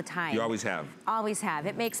it all the time. You always have. Always have.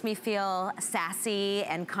 It makes me feel sassy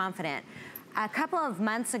and confident. A couple of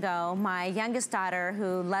months ago, my youngest daughter,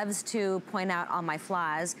 who loves to point out all my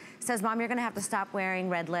flaws, says, Mom, you're gonna have to stop wearing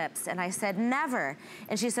red lips. And I said, never.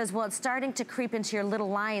 And she says, well, it's starting to creep into your little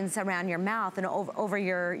lines around your mouth and over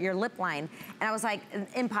your lip line. And I was like,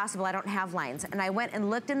 impossible, I don't have lines. And I went and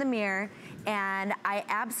looked in the mirror, and I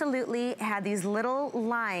absolutely had these little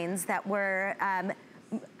lines that were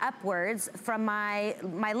upwards from my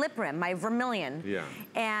lip rim, my vermilion. Yeah.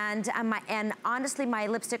 And honestly, my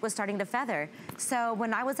lipstick was starting to feather. So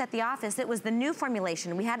when I was at the office, it was the new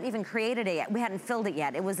formulation. We hadn't even created it yet. We hadn't filled it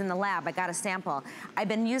yet. It was in the lab. I got a sample. I've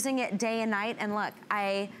been using it day and night, and look,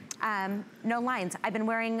 no lines. I've been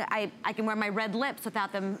wearing, I can wear my red lips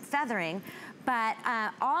without them feathering. But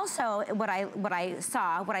also what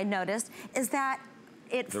I noticed is that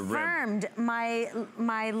it firmed.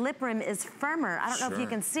 My lip rim is firmer. I don't know if you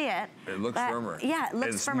can see it. It looks firmer. Yeah, it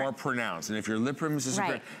looks firmer. It's more pronounced. And if your lip rim is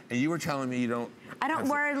and you were telling me you don't. I don't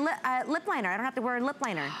wear lip liner. I don't have to wear a lip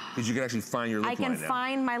liner. Because you can actually find your lip line. I can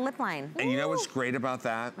find my lip line. And you know what's great about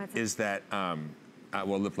that is that,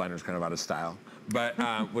 well, lip liner is kind of out of style. But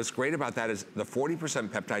what's great about that is the 40%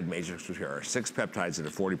 peptide matrix here are 6 peptides at a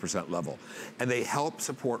 40% level. And they help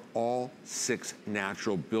support all 6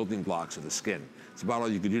 natural building blocks of the skin. It's about all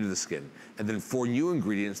you can do to the skin. And then 4 new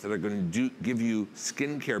ingredients that are going to give you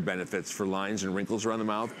skincare benefits for lines and wrinkles around the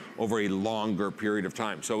mouth over a longer period of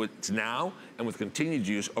time. So it's now, and with continued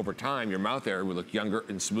use over time, your mouth area will look younger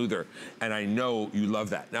and smoother. And I know you love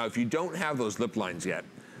that. Now, if you don't have those lip lines yet,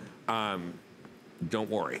 don't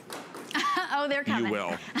worry. Oh, they're coming. You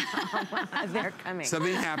will. They're coming.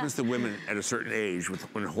 Something happens to women at a certain age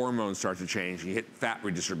when hormones start to change, and you hit fat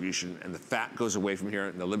redistribution, and the fat goes away from here,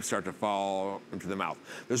 and the lips start to fall into the mouth.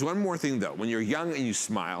 There's one more thing, though. When you're young and you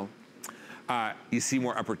smile, you see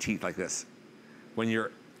more upper teeth like this. When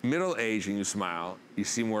you're middle-aged and you smile, you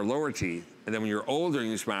see more lower teeth. And then when you're older and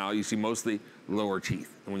you smile, you see mostly lower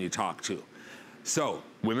teeth, and when you talk, too. So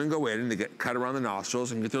women go in and they get cut around the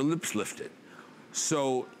nostrils and get their lips lifted.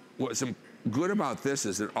 So what's good about this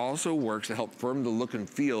is it also works to help firm the look and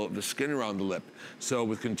feel of the skin around the lip. So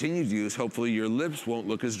with continued use, hopefully your lips won't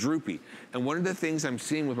look as droopy. And one of the things I'm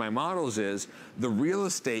seeing with my models is the real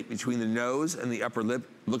estate between the nose and the upper lip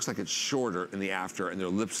looks like it's shorter in the after, and their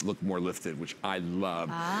lips look more lifted, which I love.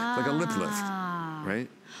 It's like a lip lift, right?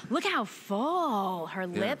 Look how full her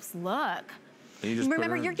lips look.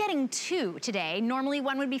 Remember, you're getting 2 today. Normally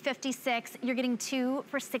 1 would be $56. You're getting 2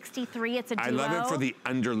 for $63. It's a duo. I love it for the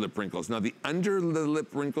under lip wrinkles. Now, the under the lip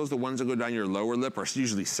wrinkles, the ones that go down your lower lip, are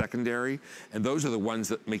usually secondary, and those are the ones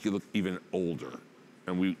that make you look even older.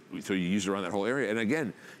 And so you use it around that whole area. And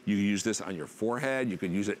again, you use this on your forehead. You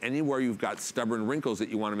can use it anywhere you've got stubborn wrinkles that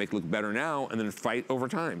you want to make look better now, and then fight over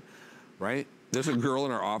time, right? There's a girl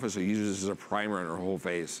in our office who uses this as a primer on her whole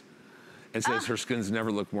face. It says her skin's never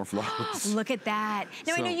looked more flawless. Look at that.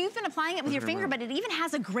 Now, I know you've been applying it with your finger, but it even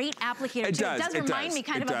has a great applicator, too. It does remind me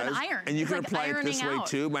kind of an iron. And you can apply it this way,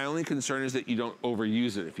 too. My only concern is that you don't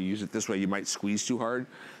overuse it. If you use it this way, you might squeeze too hard.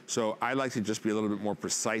 So I like to just be a little bit more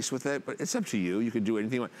precise with it, but it's up to you. You can do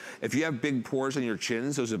anything you want. If you have big pores on your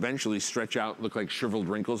chins, those eventually stretch out, look like shriveled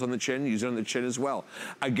wrinkles on the chin. Use it on the chin as well.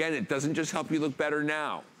 Again, it doesn't just help you look better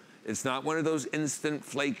now. It's not one of those instant,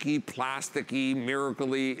 flaky, plasticky,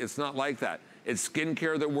 miracle-y. It's not like that. It's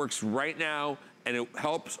skincare that works right now, and it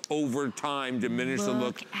helps over time diminish the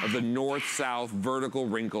look of the north-south vertical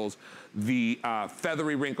wrinkles, the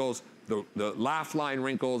feathery wrinkles, the laugh line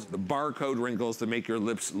wrinkles, the barcode wrinkles to make your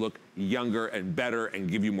lips look younger and better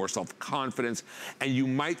and give you more self-confidence. And you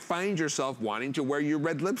might find yourself wanting to wear your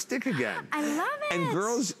red lipstick again. I love it. And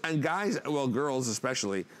girls and guys, well, girls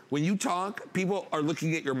especially, when you talk, people are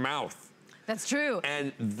looking at your mouth. That's true.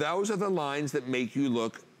 And those are the lines that make you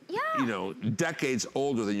look, you know, decades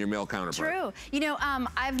older than your male counterpart. True. You know,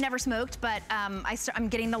 I've never smoked, but I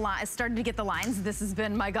started to get the lines. This has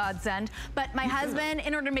been my godsend. But my husband,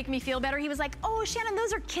 in order to make me feel better, he was like, "Oh, Shannon,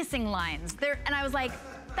 those are kissing lines." And I was like,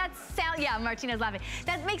 yeah, Martino's laughing.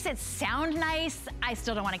 That makes it sound nice. I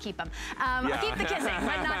still don't want to keep them. I'll keep the kissing,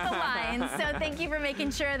 but not the lines. So thank you for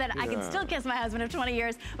making sure that I can still kiss my husband of 20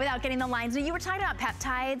 years without getting the lines. Now, you were talking about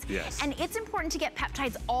peptides. Yes. And it's important to get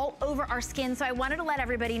peptides all over our skin. So I wanted to let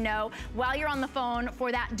everybody know while you're on the phone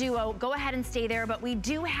for that duo, go ahead and stay there. But we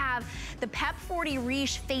do have the Pep 40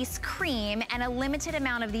 Riche Face Cream and a limited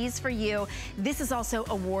amount of these for you. This is also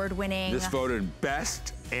award-winning. This voted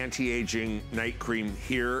best anti-aging night cream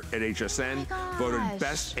here at HSN. Voted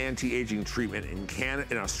best anti-aging treatment in Canada,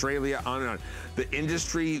 in Australia, on and on. The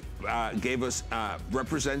industry gave us,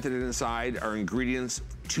 represented inside our ingredients,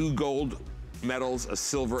 2 gold medals, a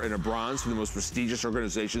silver and a bronze from the most prestigious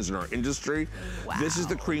organizations in our industry. Wow. This is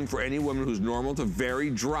the cream for any woman who's normal to very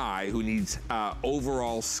dry, who needs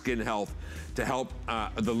overall skin health to help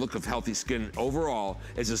the look of healthy skin overall.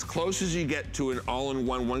 It's as close as you get to an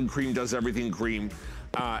all-in-one, one cream does everything cream,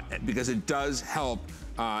 because it does help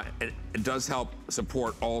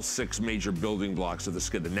support all 6 major building blocks of the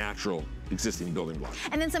skin, the natural existing building blocks.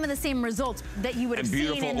 And then some of the same results that you would have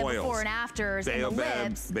seen in the before and afters in the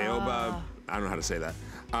lips. Baobab, I don't know how to say that.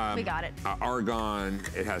 We got it. Argan,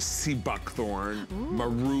 it has sea buckthorn,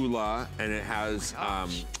 marula, and it has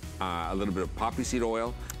a little bit of poppy seed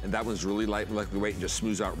oil, and that one's really light molecular weight and just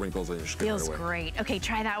smooths out wrinkles on your skin. Feels great. Okay,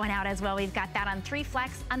 try that one out as well. We've got that on 3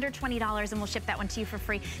 flex, under $20, and we'll ship that one to you for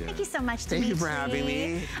free. Yeah. Thank you so much, Thank you for having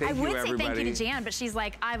me. I would say thank you to Jan, but she's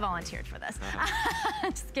like, I volunteered for this.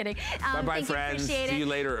 Just kidding. Bye-bye, friends. Appreciate it. See you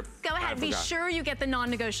later. Go ahead, be sure you get the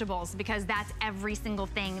non-negotiables, because that's every single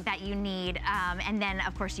thing that you need. And then,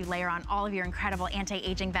 of course, you layer on all of your incredible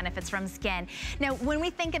anti-aging benefits from Skinn. Now, when we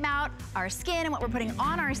think about our skin and what we're putting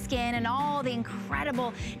on our skin and all the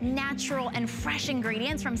incredible natural and fresh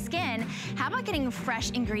ingredients from Skinn, how about getting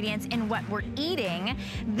fresh ingredients in what we're eating?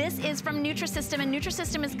 This is from Nutrisystem, and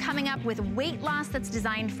Nutrisystem is coming up with weight loss that's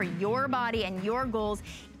designed for your body and your goals.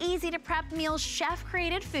 Easy to prep meals,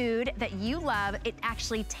 chef-created food that you love. It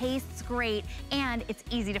actually tastes great, and it's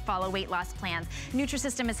easy to follow weight loss plans.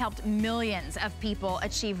 Nutrisystem has helped millions of people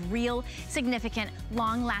achieve real, significant,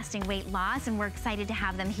 long-lasting weight loss, and we're excited to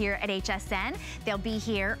have them here at HSN. They'll be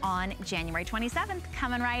here on January 27th,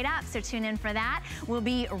 coming right up, so tune in for that. We'll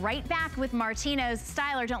be right back with Martino's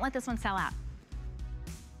styler. Don't let this one sell out.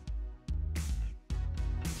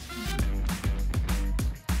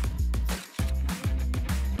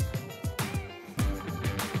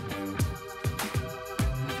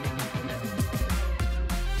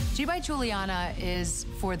 G by Juliana is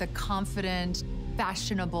for the confident,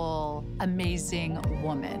 fashionable, amazing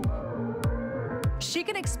woman. She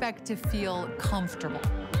can expect to feel comfortable.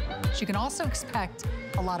 She can also expect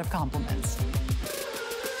a lot of compliments.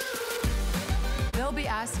 They'll be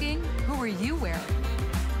asking, who are you wearing?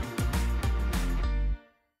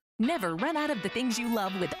 Never run out of the things you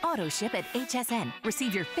love with AutoShip at HSN.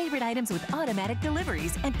 Receive your favorite items with automatic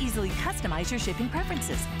deliveries and easily customize your shipping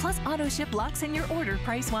preferences. Plus, AutoShip locks in your order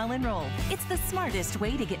price while enrolled. It's the smartest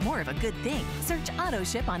way to get more of a good thing. Search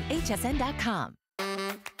AutoShip on hsn.com.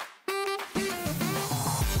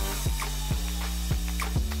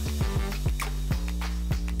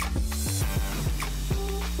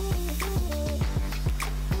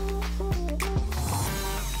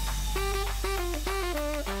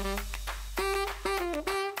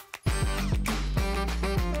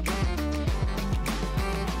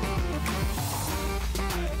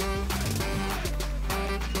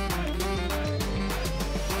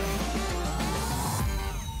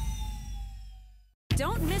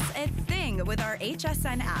 Don't miss a thing with our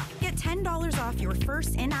HSN app. Get $10 off your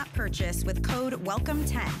first in-app purchase with code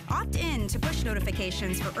WELCOME10. Opt in to push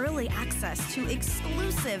notifications for early access to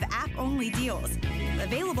exclusive app-only deals.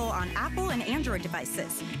 Available on Apple and Android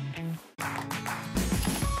devices.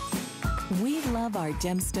 We love our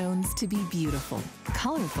gemstones to be beautiful,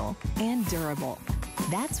 colorful, and durable.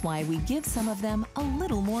 That's why we give some of them a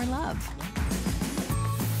little more love.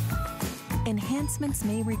 Enhancements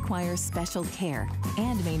may require special care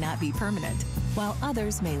and may not be permanent, while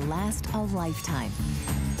others may last a lifetime.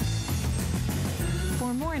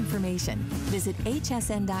 For more information, visit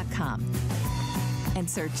hsn.com and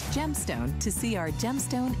search Gemstone to see our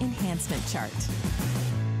Gemstone Enhancement Chart.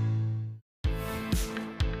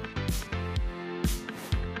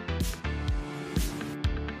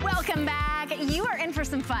 Welcome back. You are in for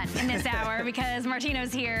some fun in this hour because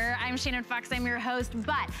Martino's here. I'm Shannon Fox, I'm your host,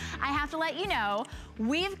 but I have to let you know,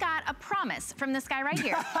 we've got a promise from this guy right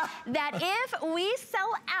here that if we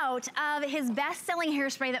sell out of his best-selling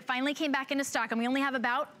hairspray that finally came back into stock, and we only have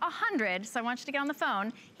about 100, so I want you to get on the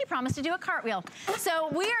phone, he promised to do a cartwheel. So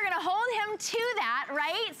we are gonna hold him to that,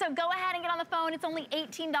 right? So go ahead and get on the phone. It's only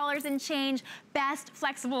 $18 and change. Best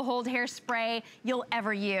flexible hold hairspray you'll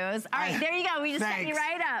ever use. All right, there you go. We just set you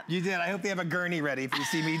right up. You did. I hope they have a gurney ready if you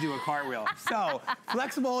see me do a cartwheel. So,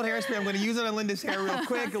 flexible hold hairspray. I'm going to use it on Linda's hair real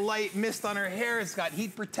quick. A light mist on her hair. It's got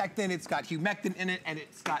heat protectant. It's got humectant in it, and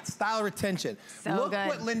it's got style retention. So look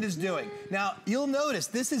what Linda's doing. Now, you'll notice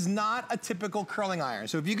this is not a typical curling iron.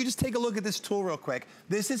 So if you could just take a look at this tool real quick,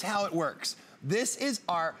 this is how it works. This is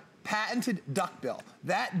our patented duckbill.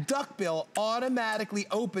 That duckbill automatically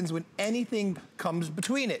opens when anything comes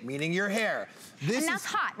between it, meaning your hair. This and that's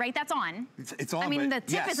hot, right? That's on. It's on. I mean, the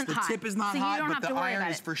tip isn't hot. The tip is not hot, but the iron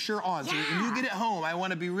is for sure on. Yeah. So when you get it home, I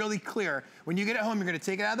want to be really clear. When you get it home, you're going to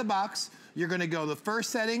take it out of the box. You're going to go, the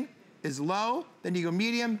first setting is low, then you go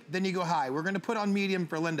medium, then you go high. We're going to put on medium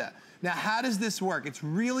for Linda. Now, how does this work? It's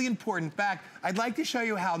really important. In fact, I'd like to show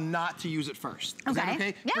you how not to use it first. Is that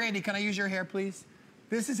okay? Yeah. Brandy, can I use your hair, please?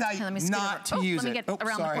 This is how you not to use it. Let me get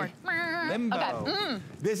around the cord. Limbo. Okay.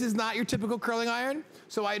 This is not your typical curling iron,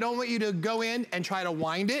 so I don't want you to go in and try to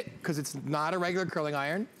wind it, because it's not a regular curling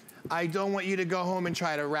iron. I don't want you to go home and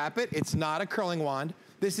try to wrap it. It's not a curling wand.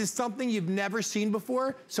 This is something you've never seen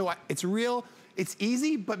before, so it's real. It's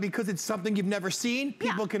easy, but because it's something you've never seen,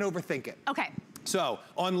 people can overthink it. Okay. So,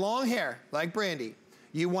 on long hair, like Brandy,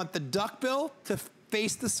 you want the duckbill to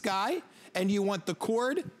face the sky, and you want the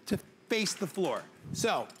cord to face the floor.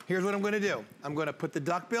 So, here's what I'm gonna do. I'm gonna put the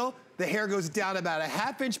duckbill, the hair goes down about a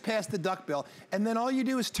 ½ inch past the duckbill, and then all you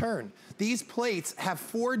do is turn. These plates have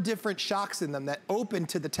 4 different shocks in them that open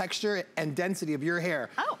to the texture and density of your hair.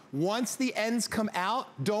 Oh. Once the ends come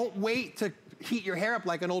out, don't wait to heat your hair up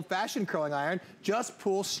like an old-fashioned curling iron. Just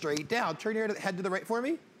pull straight down. Turn your head to the right for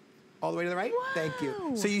me. All the way to the right. Whoa. Thank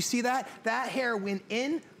you. So you see that? That hair went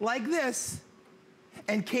in like this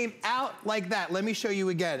and came out like that. Let me show you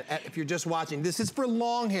again, if you're just watching. This is for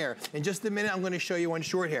long hair. In just a minute, I'm gonna show you on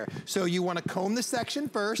short hair. So you wanna comb the section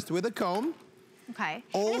first with a comb. Okay.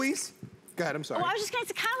 Always, go ahead, I'm sorry. Oh, I was just gonna say,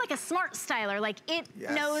 it's kind of like a smart styler. Like it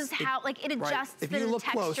knows how, like it adjusts the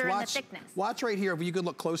texture and the thickness. Watch right here, if you could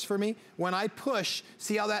look close for me. When I push,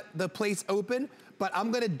 see how the plates open? But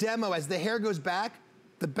I'm gonna demo as the hair goes back,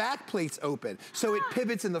 the back plate's open. So it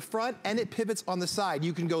pivots in the front and it pivots on the side.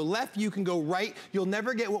 You can go left, you can go right. You'll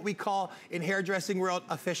never get what we call in hairdressing world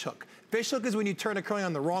a fish hook. Fish hook is when you turn a curling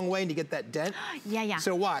on the wrong way and you get that dent. Yeah.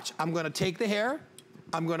 So watch, I'm gonna take the hair,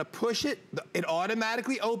 I'm gonna push it, it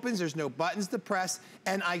automatically opens, there's no buttons to press,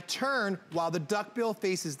 and I turn while the duckbill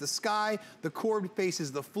faces the sky, the cord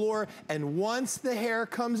faces the floor, and once the hair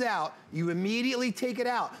comes out, you immediately take it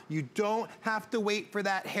out. You don't have to wait for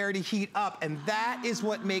that hair to heat up, and that is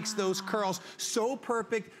what makes those curls so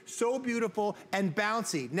perfect, so beautiful, and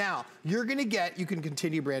bouncy. Now, you're gonna get, you can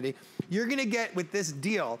continue, Brandy, you're gonna get with this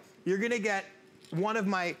deal, you're gonna get one of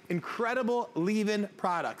my incredible leave-in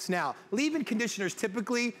products. Now, leave-in conditioners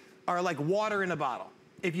typically are like water in a bottle.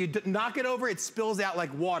 If you knock it over, it spills out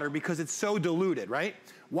like water because it's so diluted, right?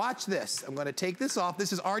 Watch this. I'm gonna take this off. This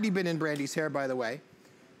has already been in Brandy's hair, by the way.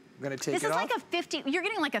 I'm gonna take it off. This is like you're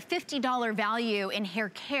getting like a $50 value in hair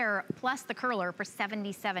care plus the curler for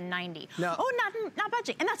 $77.90. No. Oh, not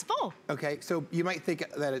budging, and that's full. Okay, so you might think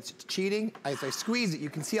that it's cheating. As I squeeze it,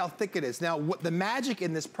 you can see how thick it is. Now, what the magic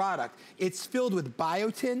in this product, it's filled with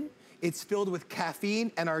biotin, it's filled with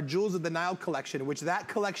caffeine, and our Jewels of the Nile collection, which that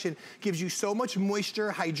collection gives you so much moisture,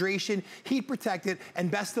 hydration, heat protected, and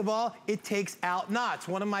best of all, it takes out knots.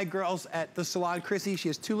 One of my girls at the salon, Chrissy, she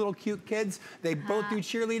has 2 little cute kids. They both do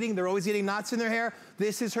cheerleading. They're always getting knots in their hair.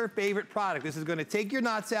 This is her favorite product. This is gonna take your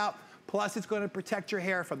knots out, plus it's gonna protect your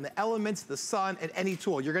hair from the elements, the sun, and any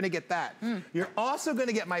tool. You're gonna get that. You're also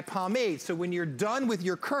gonna get my pomade. So when you're done with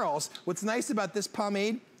your curls, what's nice about this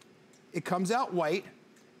pomade, it comes out white,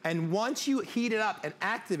 and once you heat it up and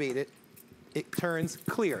activate it, it turns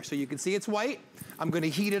clear. So you can see it's white. I'm gonna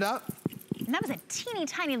heat it up. And that was a teeny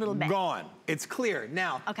tiny little bit. Gone. It's clear.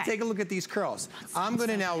 Now, take a look at these curls. I'm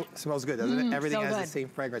gonna now, smells good, doesn't it? Everything has the same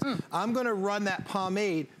fragrance. I'm gonna run that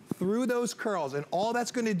pomade through those curls, and all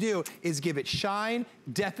that's gonna do is give it shine,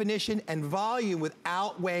 definition, and volume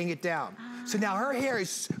without weighing it down. So now her hair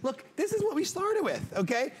is, look, this is what we started with,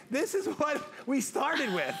 okay? This is what we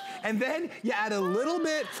started with. And then you add a little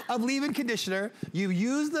bit of leave-in conditioner, you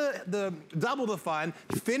use the double the fun,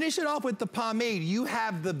 finish it off with the pomade, you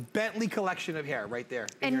have the Bentley collection of hair right there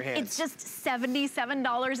in your hands. It's just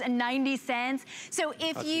 $77.90. So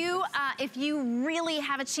if you really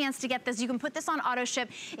have a chance to get this, you can put this on auto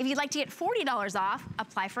ship. If you'd like to get $40 off,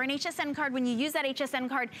 apply for an HSN card. When you use that HSN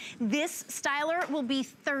card, this styler will be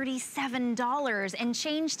 $37 and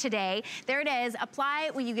change today. There it is. Apply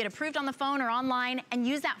when you get approved on the phone or online and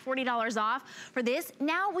use that $40 off for this.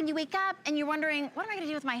 Now, when you wake up and you're wondering, what am I gonna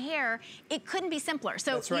do with my hair? It couldn't be simpler.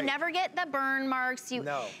 So you never get the burn marks.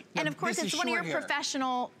 And of course, it's one of your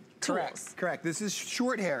professional tools. Correct. This is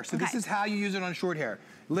short hair. So this is how you use it on short hair.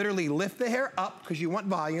 Literally lift the hair up because you want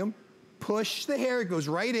volume, push the hair, it goes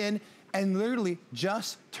right in, and literally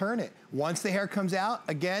just turn it. Once the hair comes out,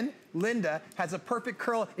 again, Linda has a perfect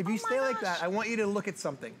curl. If you stay like that, I want you to look at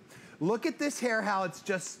something. Look at this hair, how it's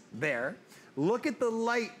just there. Look at the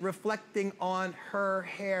light reflecting on her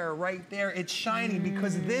hair right there. It's shining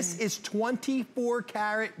because this is 24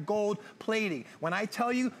 karat gold plating. When I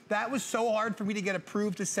tell you, that was so hard for me to get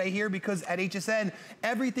approved to say here because at HSN,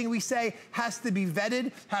 everything we say has to be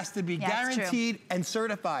vetted, has to be guaranteed and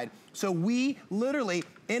certified. So we literally,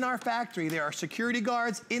 in our factory, there are security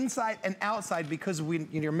guards inside and outside because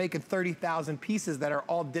you're making 30,000 pieces that are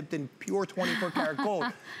all dipped in pure 24 karat gold.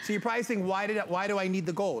 So you're probably saying, why do I need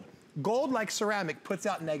the gold? Gold, like ceramic, puts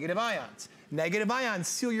out negative ions. Negative ions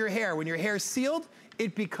seal your hair. When your hair is sealed,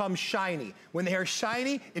 it becomes shiny. When the hair is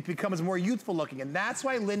shiny, it becomes more youthful looking. And that's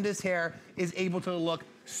why Linda's hair is able to look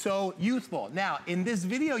so youthful. Now, in this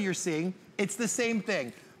video you're seeing, it's the same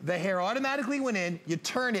thing. The hair automatically went in, you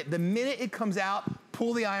turn it, the minute it comes out,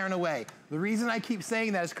 pull the iron away. The reason I keep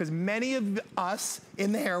saying that is because many of us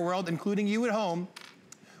in the hair world, including you at home,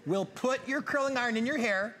 will put your curling iron in your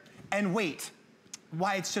hair and wait.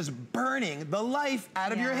 Why it's just burning the life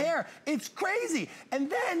out of your hair. It's crazy. And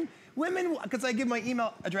then women, because I give my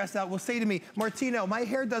email address out, will say to me, Martino, my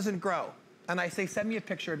hair doesn't grow. And I say, send me a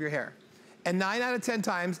picture of your hair. And 9 out of 10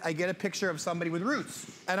 times, I get a picture of somebody with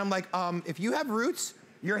roots. And I'm like, if you have roots,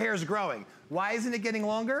 your hair's growing. Why isn't it getting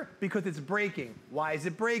longer? Because it's breaking. Why is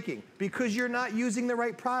it breaking? Because you're not using the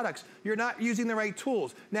right products. You're not using the right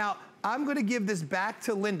tools. Now, I'm gonna give this back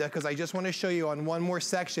to Linda because I just wanna show you on one more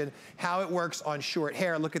section how it works on short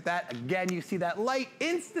hair. Look at that. Again, you see that light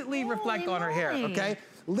instantly reflect on her hair, okay?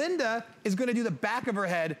 Linda is gonna do the back of her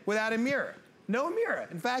head without a mirror. No mirror.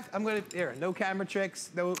 In fact, I'm gonna, here, no camera tricks,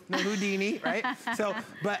 no Houdini, right? So,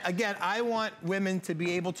 but again, I want women to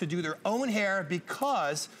be able to do their own hair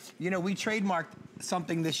because, you know, we trademarked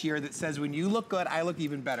something this year that says when you look good, I look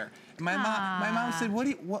even better. My mom said,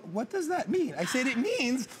 what does that mean? I said, it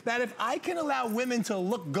means that if I can allow women to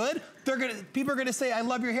look good, people are gonna say, I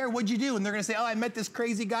love your hair, what'd you do? And they're gonna say, oh, I met this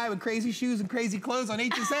crazy guy with crazy shoes and crazy clothes on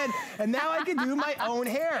HSN, and now I can do my own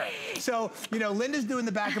hair. So, you know, Linda's doing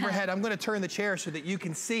the back of her head. I'm gonna turn the chair so that you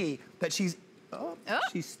can see that she's,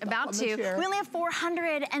 she's about to. We only have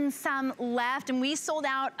 400 and some left, and we sold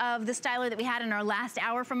out of the styler that we had in our last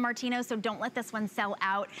hour from Martino, so don't let this one sell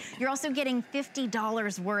out. You're also getting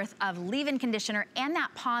 $50 worth of leave-in conditioner and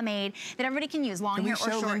that pomade that everybody can use, long hair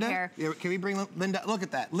or short hair. Can we bring Linda? Look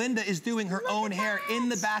at that. Linda is doing her own hair in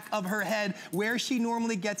the back of her head where she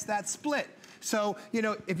normally gets that split. So, you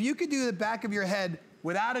know, if you could do the back of your head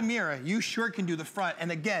without a mirror, you sure can do the front.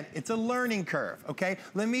 And again, it's a learning curve, okay?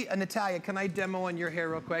 Natalia, can I demo on your hair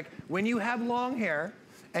real quick? When you have long hair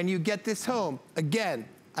and you get this home, again,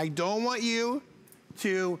 I don't want you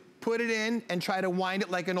to put it in and try to wind it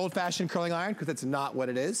like an old-fashioned curling iron, because that's not what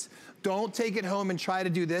it is. Don't take it home and try to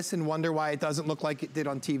do this and wonder why it doesn't look like it did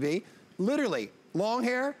on TV. Literally, long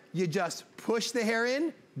hair, you just push the hair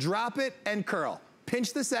in, drop it, and curl.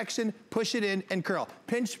 Pinch the section, push it in, and curl.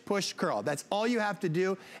 Pinch, push, curl. That's all you have to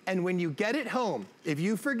do. And when you get it home, if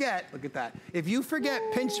you forget, look at that. If you forget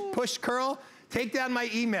pinch, push, curl, take down my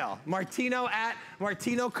email,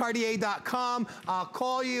 martino@martinocartier.com. I'll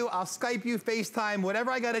call you, I'll Skype you, FaceTime, whatever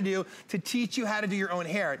I gotta do to teach you how to do your own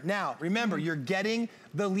hair. Now, remember, you're getting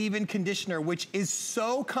the leave-in conditioner, which is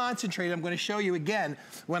so concentrated. I'm gonna show you again.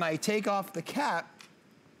 When I take off the cap,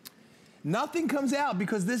 Nothing comes out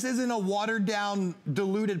because this isn't a watered down,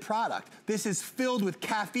 diluted product. This is filled with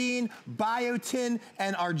caffeine, biotin,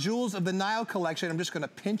 and our Jewels of the Nile collection. I'm just gonna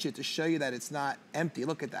pinch it to show you that it's not empty.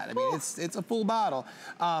 Look at that. I mean, it's a full bottle.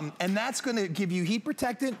 And that's gonna give you heat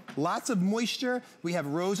protectant, lots of moisture. We have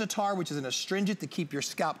Rosatar, which is an astringent to keep your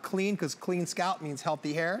scalp clean, because clean scalp means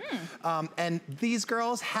healthy hair. And these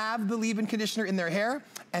girls have the leave-in conditioner in their hair,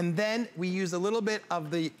 and then we use a little bit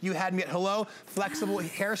of the You Had Me at Hello flexible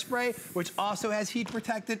hairspray, which also has heat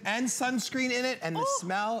protectant and sunscreen in it, and the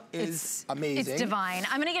smell is amazing. It's divine.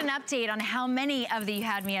 I'm gonna get an update on how many of the You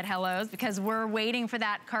Had Me at Hellos, because we're waiting for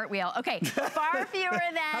that cartwheel. Okay, far fewer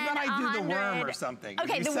than How about I do the worm or something?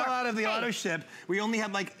 Okay, if we sell out of the auto ship, we only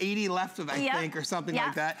have like 80 left of, I think, or something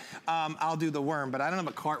like that. I'll do the worm, but I don't have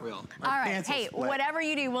a cartwell. All right, hey, whatever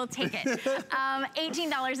you do, we'll take it.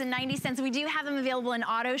 $18.90. We do have them available in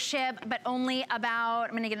auto ship, but only about,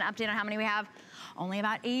 I'm gonna get an update on how many we have. Only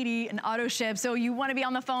about 80 in auto ship. So you wanna be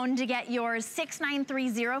on the phone to get yours.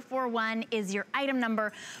 693041 is your item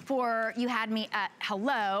number for You Had Me at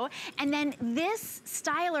Hello. And then this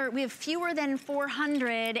styler, we have fewer than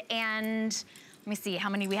 400, and let me see how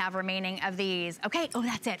many we have remaining of these. Okay,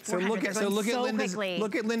 that's it. 400. So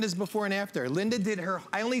look at Linda's before and after. Linda did her,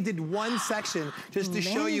 I only did one section just to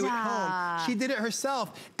show you at home. She did it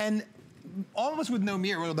herself, and almost with no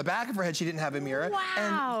mirror. Well, the back of her head, she didn't have a mirror. Wow.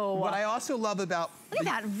 And what I also love about... Look at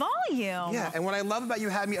that volume. Yeah, and what I love about You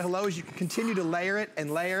Had Me at Hello is you can continue to layer it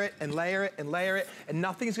and layer it and layer it and layer it, and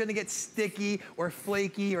nothing's gonna get sticky or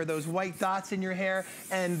flaky or those white dots in your hair.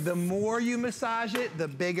 And the more you massage it, the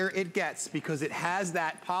bigger it gets, because it has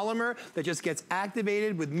that polymer that just gets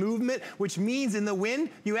activated with movement, which means in the wind,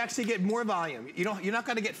 you actually get more volume. You're not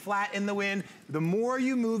gonna get flat in the wind. The more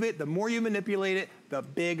you move it, the more you manipulate it, the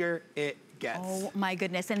bigger it gets. Oh my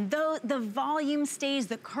goodness, and the volume stays,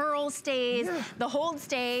 the curl stays, the hold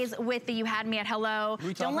stays with the You Had Me at Hello.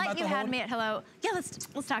 Don't let You Had Me at Hello. Yeah,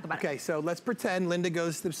 let's talk about it. Okay, so let's pretend Linda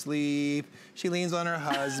goes to sleep. She leans on her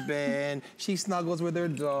husband. She snuggles with her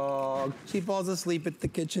dog. She falls asleep at the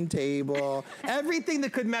kitchen table. Everything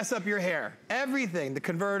that could mess up your hair, everything, the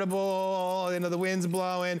convertible, the wind's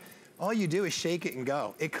blowing, all you do is shake it and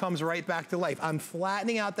go. It comes right back to life. I'm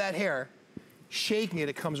flattening out that hair, shaking it,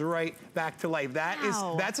 it comes right back to life.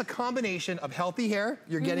 That's a combination of healthy hair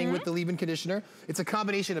you're getting with the leave-in conditioner. It's a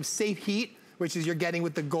combination of safe heat, which is you're getting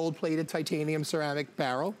with the gold-plated titanium ceramic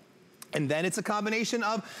barrel. And then it's a combination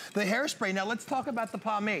of the hairspray. Now let's talk about the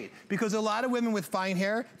pomade, because a lot of women with fine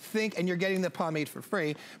hair think, and you're getting the pomade for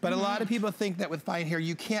free, but a lot of people think that with fine hair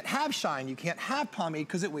you can't have shine, you can't have pomade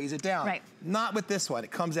because it weighs it down. Right. Not with this one.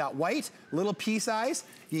 It comes out white, little pea size,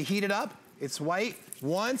 you heat it up, it's white.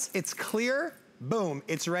 Once it's clear, boom,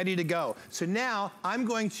 it's ready to go. So now I'm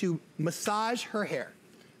going to massage her hair.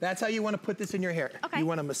 That's how you want to put this in your hair. Okay. You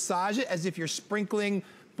want to massage it as if you're sprinkling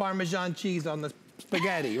Parmesan cheese on the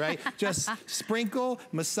spaghetti, right? Just sprinkle,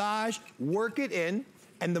 massage, work it in,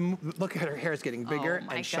 and look at her hair is getting bigger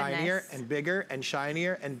and shinier and bigger and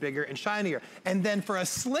shinier and bigger and shinier. And then for a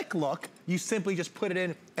slick look, you simply just put it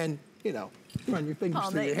in and, run your fingers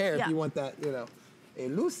through your hair if you want that, Hey,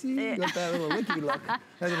 Lucy, you got that little licky look.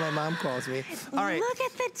 That's what my mom calls me. All right. Look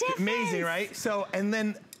at the difference. Amazing, right? So, and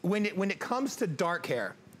then when it comes to dark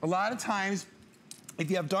hair, a lot of times, if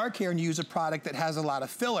you have dark hair and you use a product that has a lot of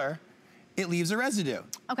filler, it leaves a residue.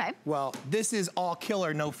 Okay. Well, this is all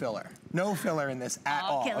killer, no filler. No filler in this at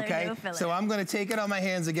all, okay? No filler. So I'm gonna take it on my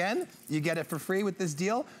hands again. You get it for free with this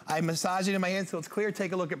deal. I massage it in my hands till it's clear.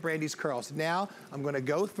 Take a look at Brandy's curls. Now, I'm gonna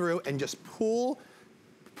go through and just pull,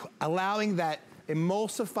 allowing that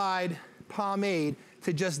emulsified pomade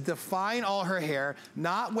to just define all her hair,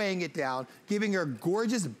 not weighing it down, giving her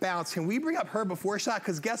gorgeous bounce. Can we bring up her before shot?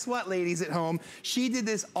 Because guess what, ladies at home? She did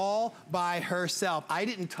this all by herself. I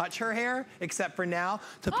didn't touch her hair, except for now,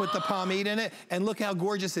 to put the pomade in it, and look how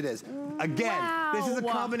gorgeous it is. Again, this is a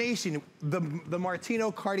combination. The Martino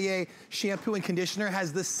Cartier shampoo and conditioner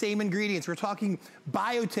has the same ingredients. We're talking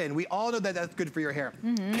biotin. We all know that that's good for your hair.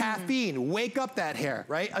 Caffeine, wake up that hair,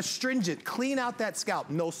 right? Astringent, clean out that scalp.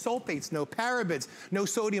 No sulfates, no parabens, no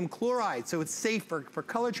sodium chloride, so it's safe for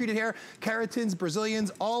color-treated hair, keratins, Brazilians,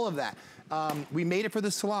 all of that. We made it for the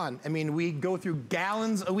salon. I mean, we go through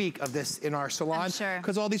gallons a week of this in our salon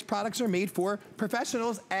because all these products are made for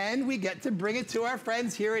professionals, and we get to bring it to our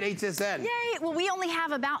friends here at HSN. Yay! Well, we only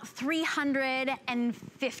have about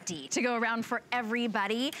 350 to go around for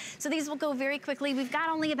everybody, so these will go very quickly. We've got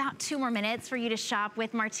only about 2 more minutes for you to shop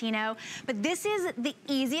with Martino, but this is the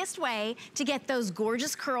easiest way to get those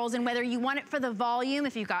gorgeous curls, and whether you want it for the volume,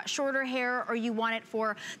 if you've got shorter hair, or you want it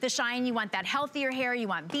for the shine, you want that healthier hair, you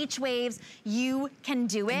want beach waves, you can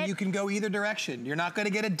do it. And you can go either direction. You're not gonna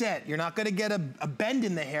get a dent. You're not gonna get a bend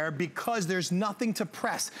in the hair because there's nothing to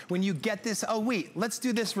press. When you get this, oh wait, let's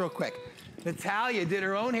do this real quick. Natalia did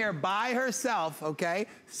her own hair by herself, okay?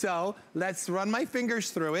 So let's run my fingers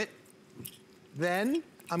through it. Then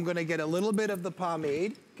I'm gonna get a little bit of the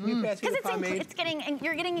pomade. Can you pass me the pomade?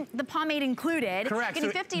 You're getting the pomade included. Correct.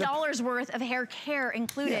 You're getting $50 worth of hair care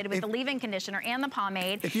included with the leave-in conditioner and the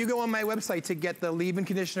pomade. If you go on my website to get the leave-in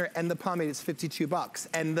conditioner and the pomade, it's $52.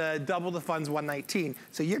 And the double the fun's $119.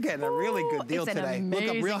 So you're getting a really good deal today. It's an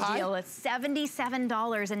amazing real high. deal. It's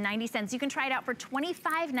 $77.90. You can try it out for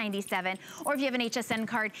 $25.97. Or if you have an HSN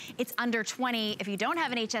card, it's under $20. If you don't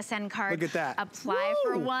have an HSN card, look at that. Apply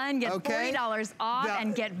for one, get $40 off,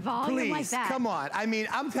 and get volume like that. Come on. I mean,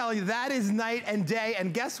 I'm telling you, that is night and day.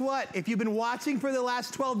 And guess what? If you've been watching for the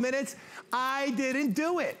last 12 minutes, I didn't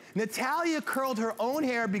do it. Natalia curled her own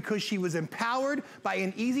hair because she was empowered by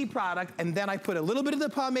an easy product. And then I put a little bit of the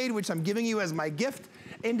pomade, which I'm giving you as my gift,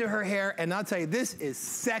 into her hair. And I'll tell you, this is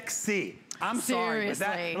sexy. I'm sorry, but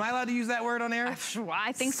that, am I allowed to use that word on air? I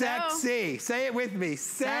think so. Sexy. Say it with me.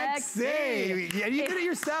 Sexy. Yeah, you did it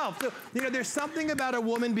yourself. So, you know, there's something about a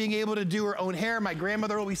woman being able to do her own hair. My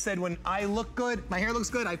grandmother always said, when I look good, my hair looks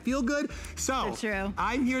good, I feel good. So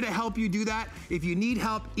I'm here to help you do that. If you need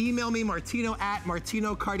help, email me,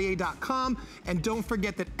 martino@martinocartier.com. And don't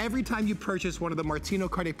forget that every time you purchase one of the Martino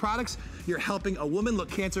Cartier products, you're helping a woman look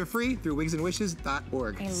cancer-free through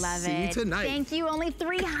wigsandwishes.org. I love it. See you tonight. Thank you. Only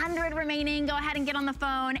 300 remaining. Go ahead and get on the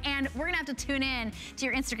phone, and we're gonna have to tune in to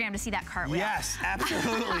your Instagram to see that cartwheel. Yes,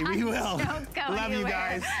 absolutely, we will. Don't go Love anywhere.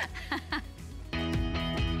 you guys.